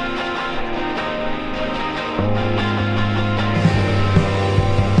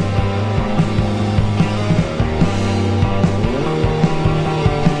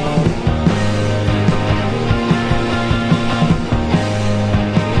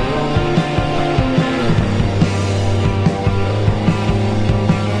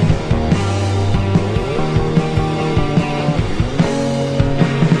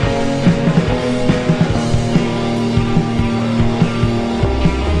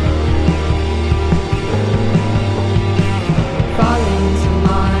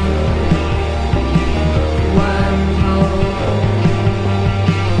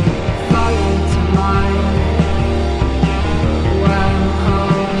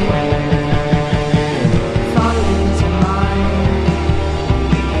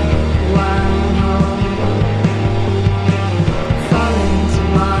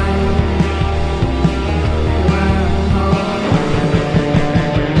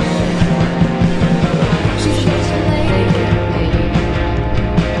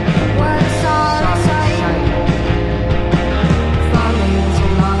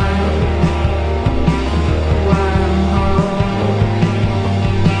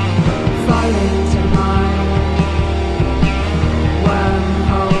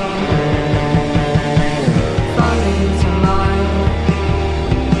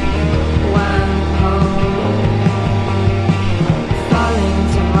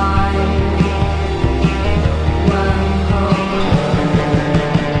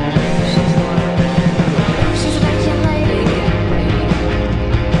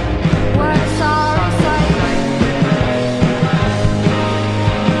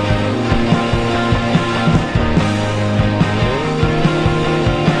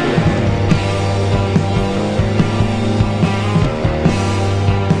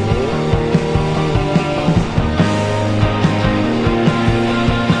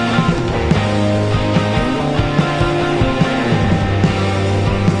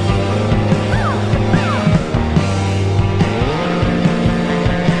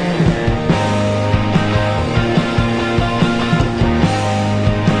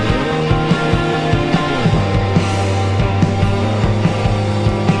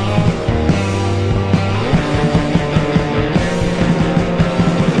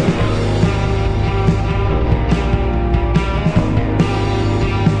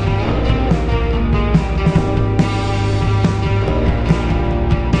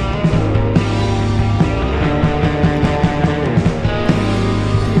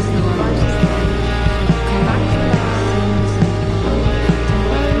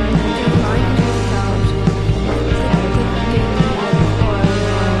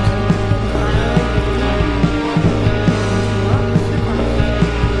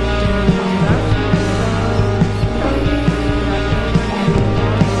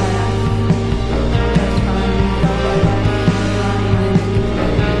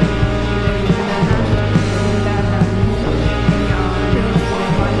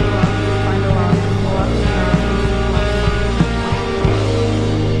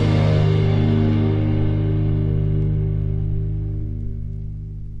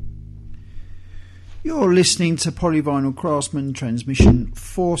 You're listening to Polyvinyl Craftsman transmission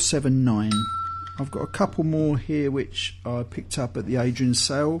 479. I've got a couple more here which I picked up at the Adrian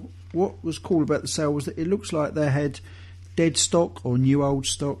sale. What was cool about the sale was that it looks like they had dead stock or new old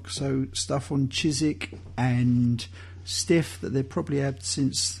stock, so stuff on Chiswick and Stiff that they probably had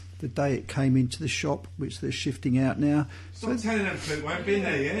since the day it came into the shop, which they're shifting out now. Stop telling them Luke won't be in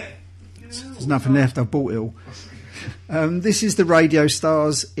there yet. There's nothing left, I've bought it all. This is the Radio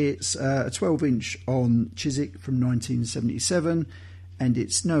Stars. It's a 12-inch on Chiswick from 1977, and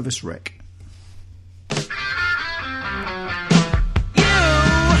it's Nervous Wreck.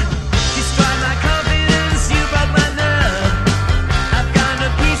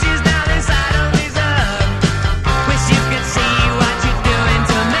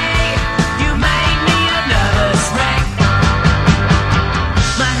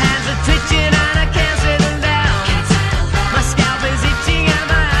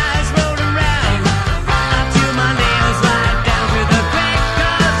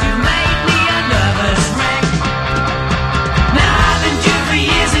 Made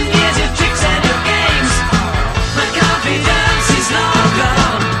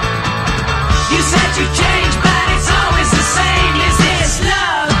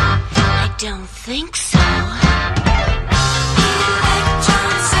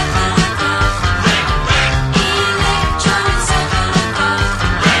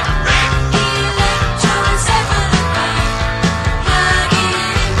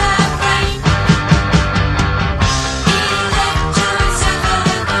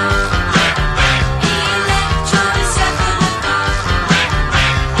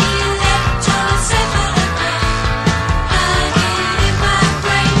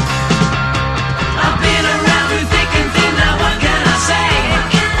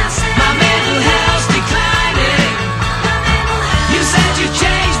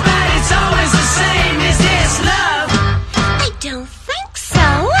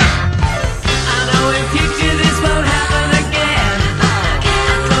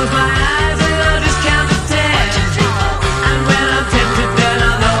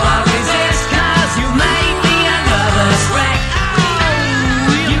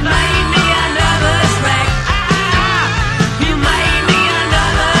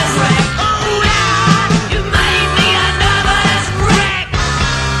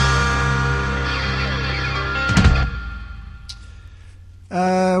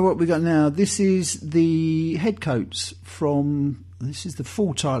What we got now? This is the Headcoats from. This is the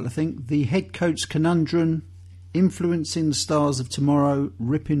full title, I think. The Headcoats Conundrum, influencing the stars of tomorrow,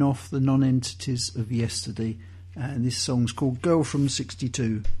 ripping off the non-entities of yesterday. And this song's called "Girl from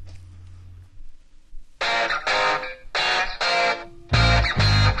 '62."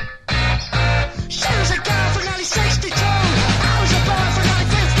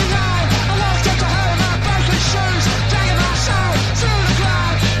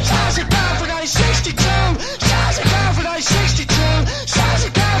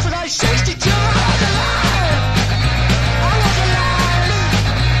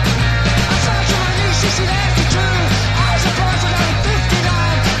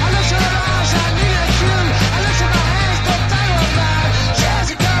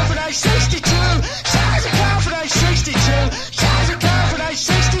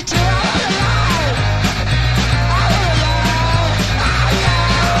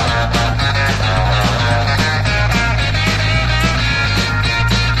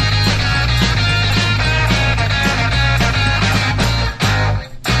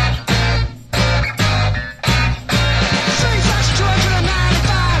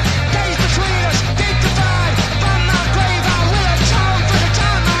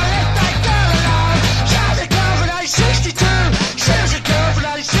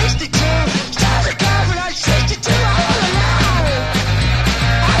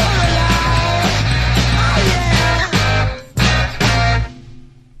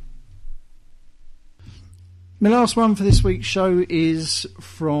 My last one for this week's show is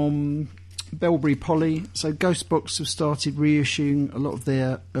from Belbury Polly. So Ghostbox have started reissuing a lot of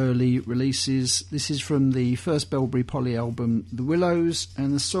their early releases. This is from the first Belbury Polly album, The Willows,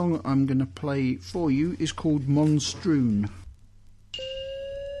 and the song I'm going to play for you is called Monstroon.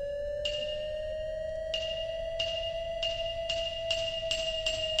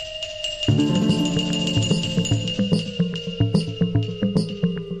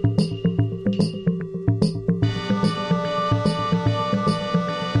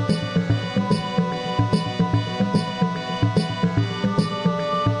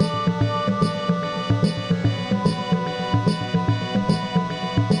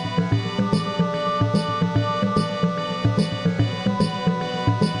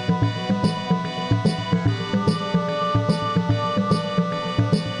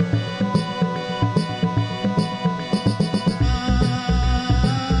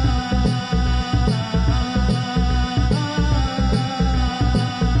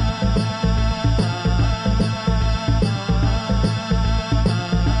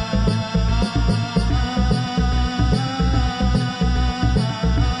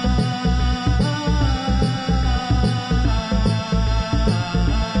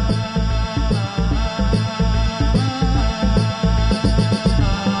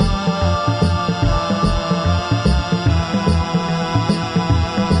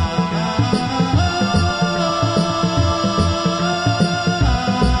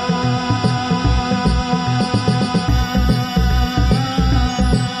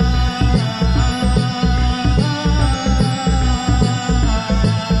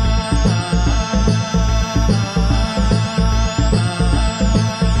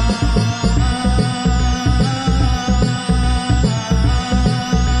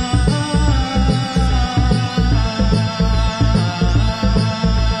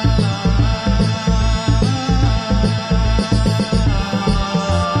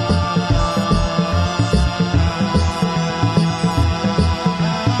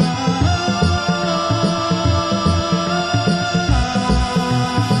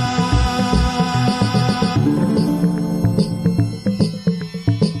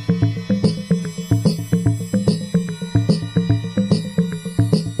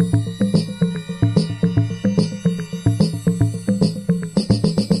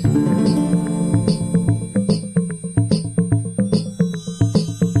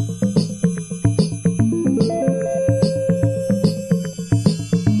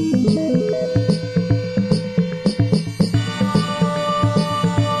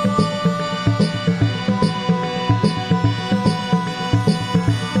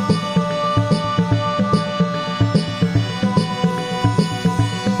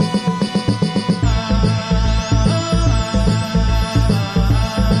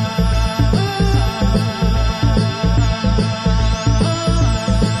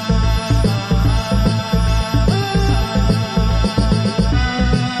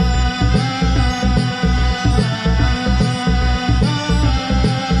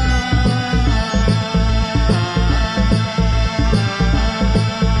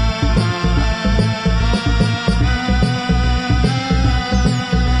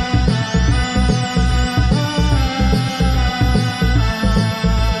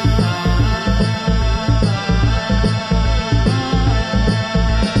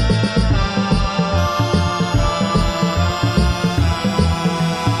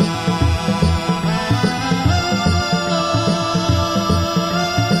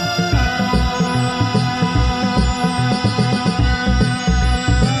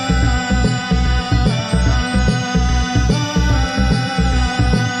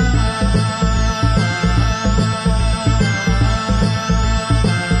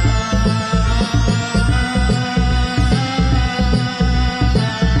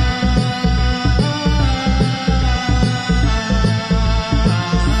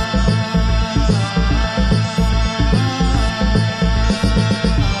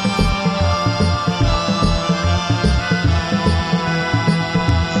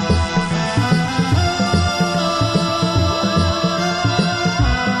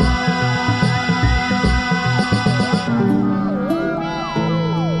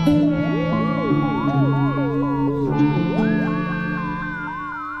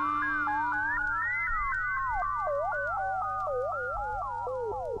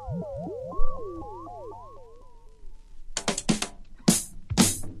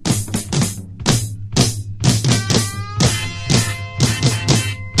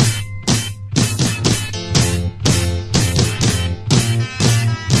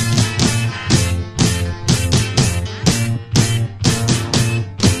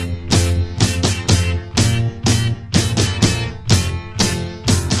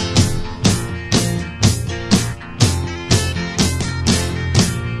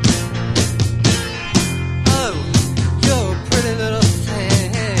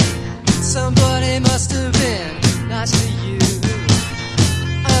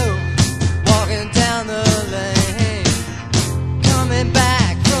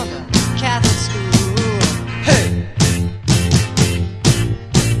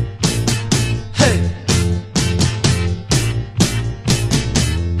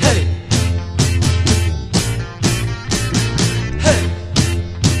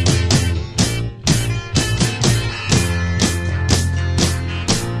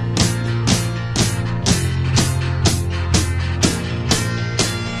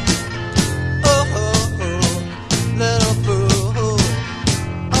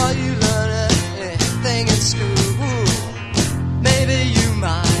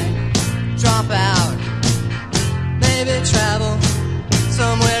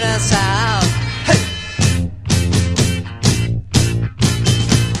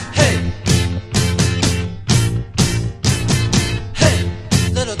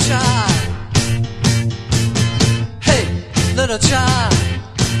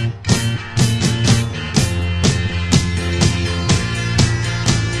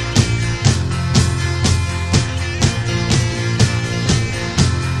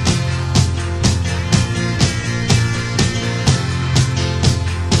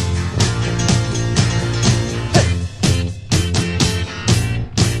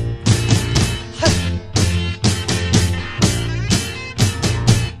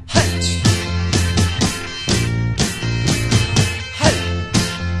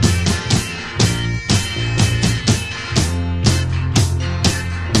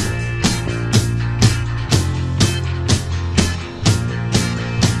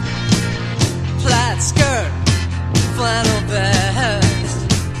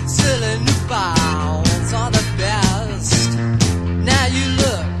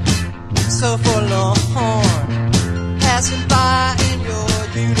 so forlorn, passing by in your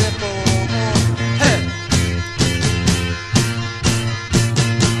uniform. Hey,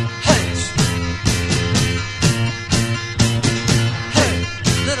 hey, hey,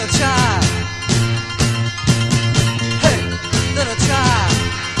 little child. Hey, little child.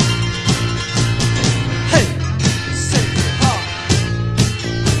 Hey, sacred heart.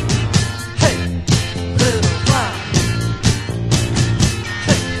 Hey, little flower.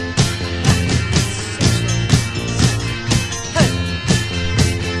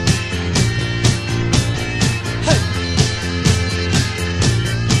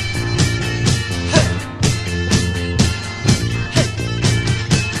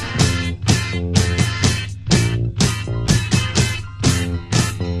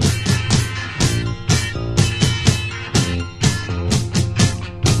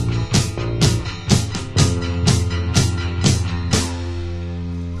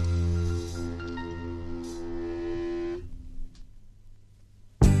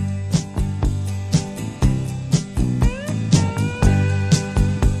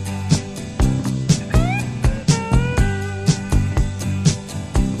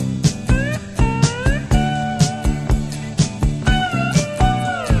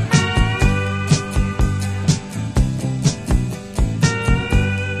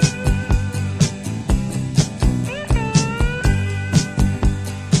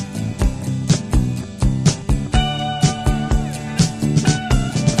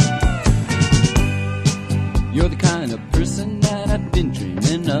 You're the kind of person that I've been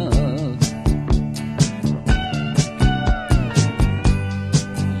dreaming of.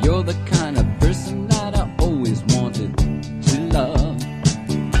 You're the kind of person that I always wanted to love.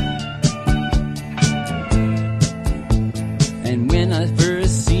 And when I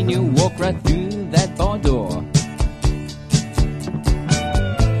first seen you walk right through that bar door,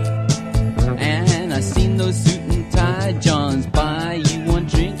 and I seen those suit and tie Johns buy you one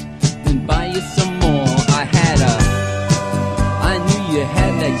drink, then buy you some more. I knew you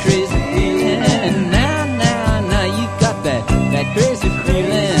had that crazy feeling. Now you got that crazy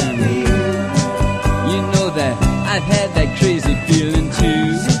feeling. You know that I've had that crazy feeling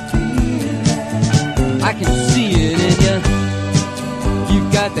too. I can see it in you. You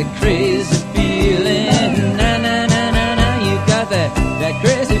got that crazy feeling. Now you got that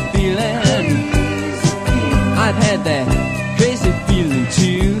crazy feeling. I've had that crazy feeling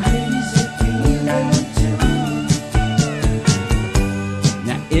too.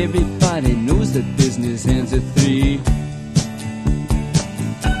 Everybody knows that business ends at 3.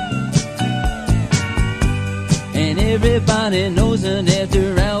 And everybody knows that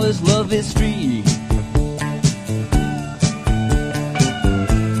after hours love is free.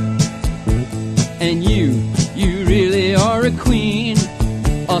 And you really are a queen.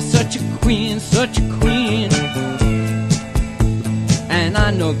 Oh, such a queen, such a queen. And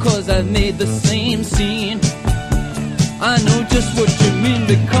I know 'cause I've made the same scene. I know just what you mean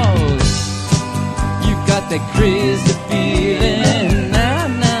because you got that crazy feeling. Nah,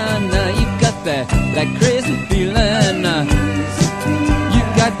 you got that crazy feeling. You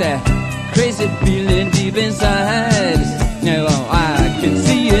got that crazy feeling deep inside. Now I can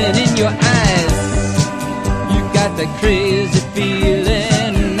see it in your eyes. You got that crazy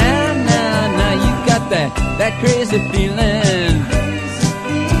feeling. Nah, you got that crazy feeling.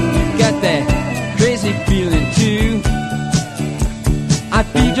 You got that crazy feeling too. I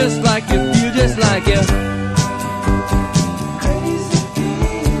feel just like you, feel just like you. Crazy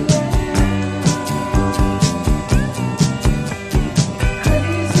feeling.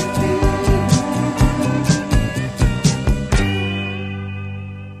 Crazy feeling.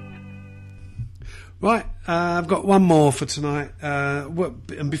 Right, I've got one more for tonight.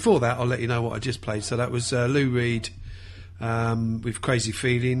 And before that, I'll let you know what I just played. So that was Lou Reed with Crazy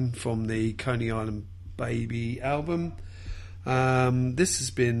Feeling from the Coney Island Baby album. This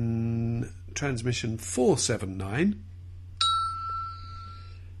has been transmission 479,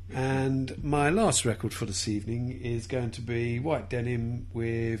 and my last record for this evening is going to be White Denim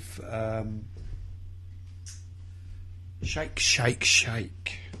with Shake, Shake,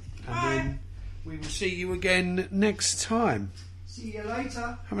 Shake. And then we will see you again next time. See you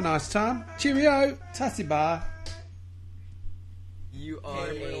later. Have a nice time. Cheerio. Tatty bar. You are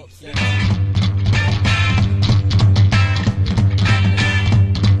a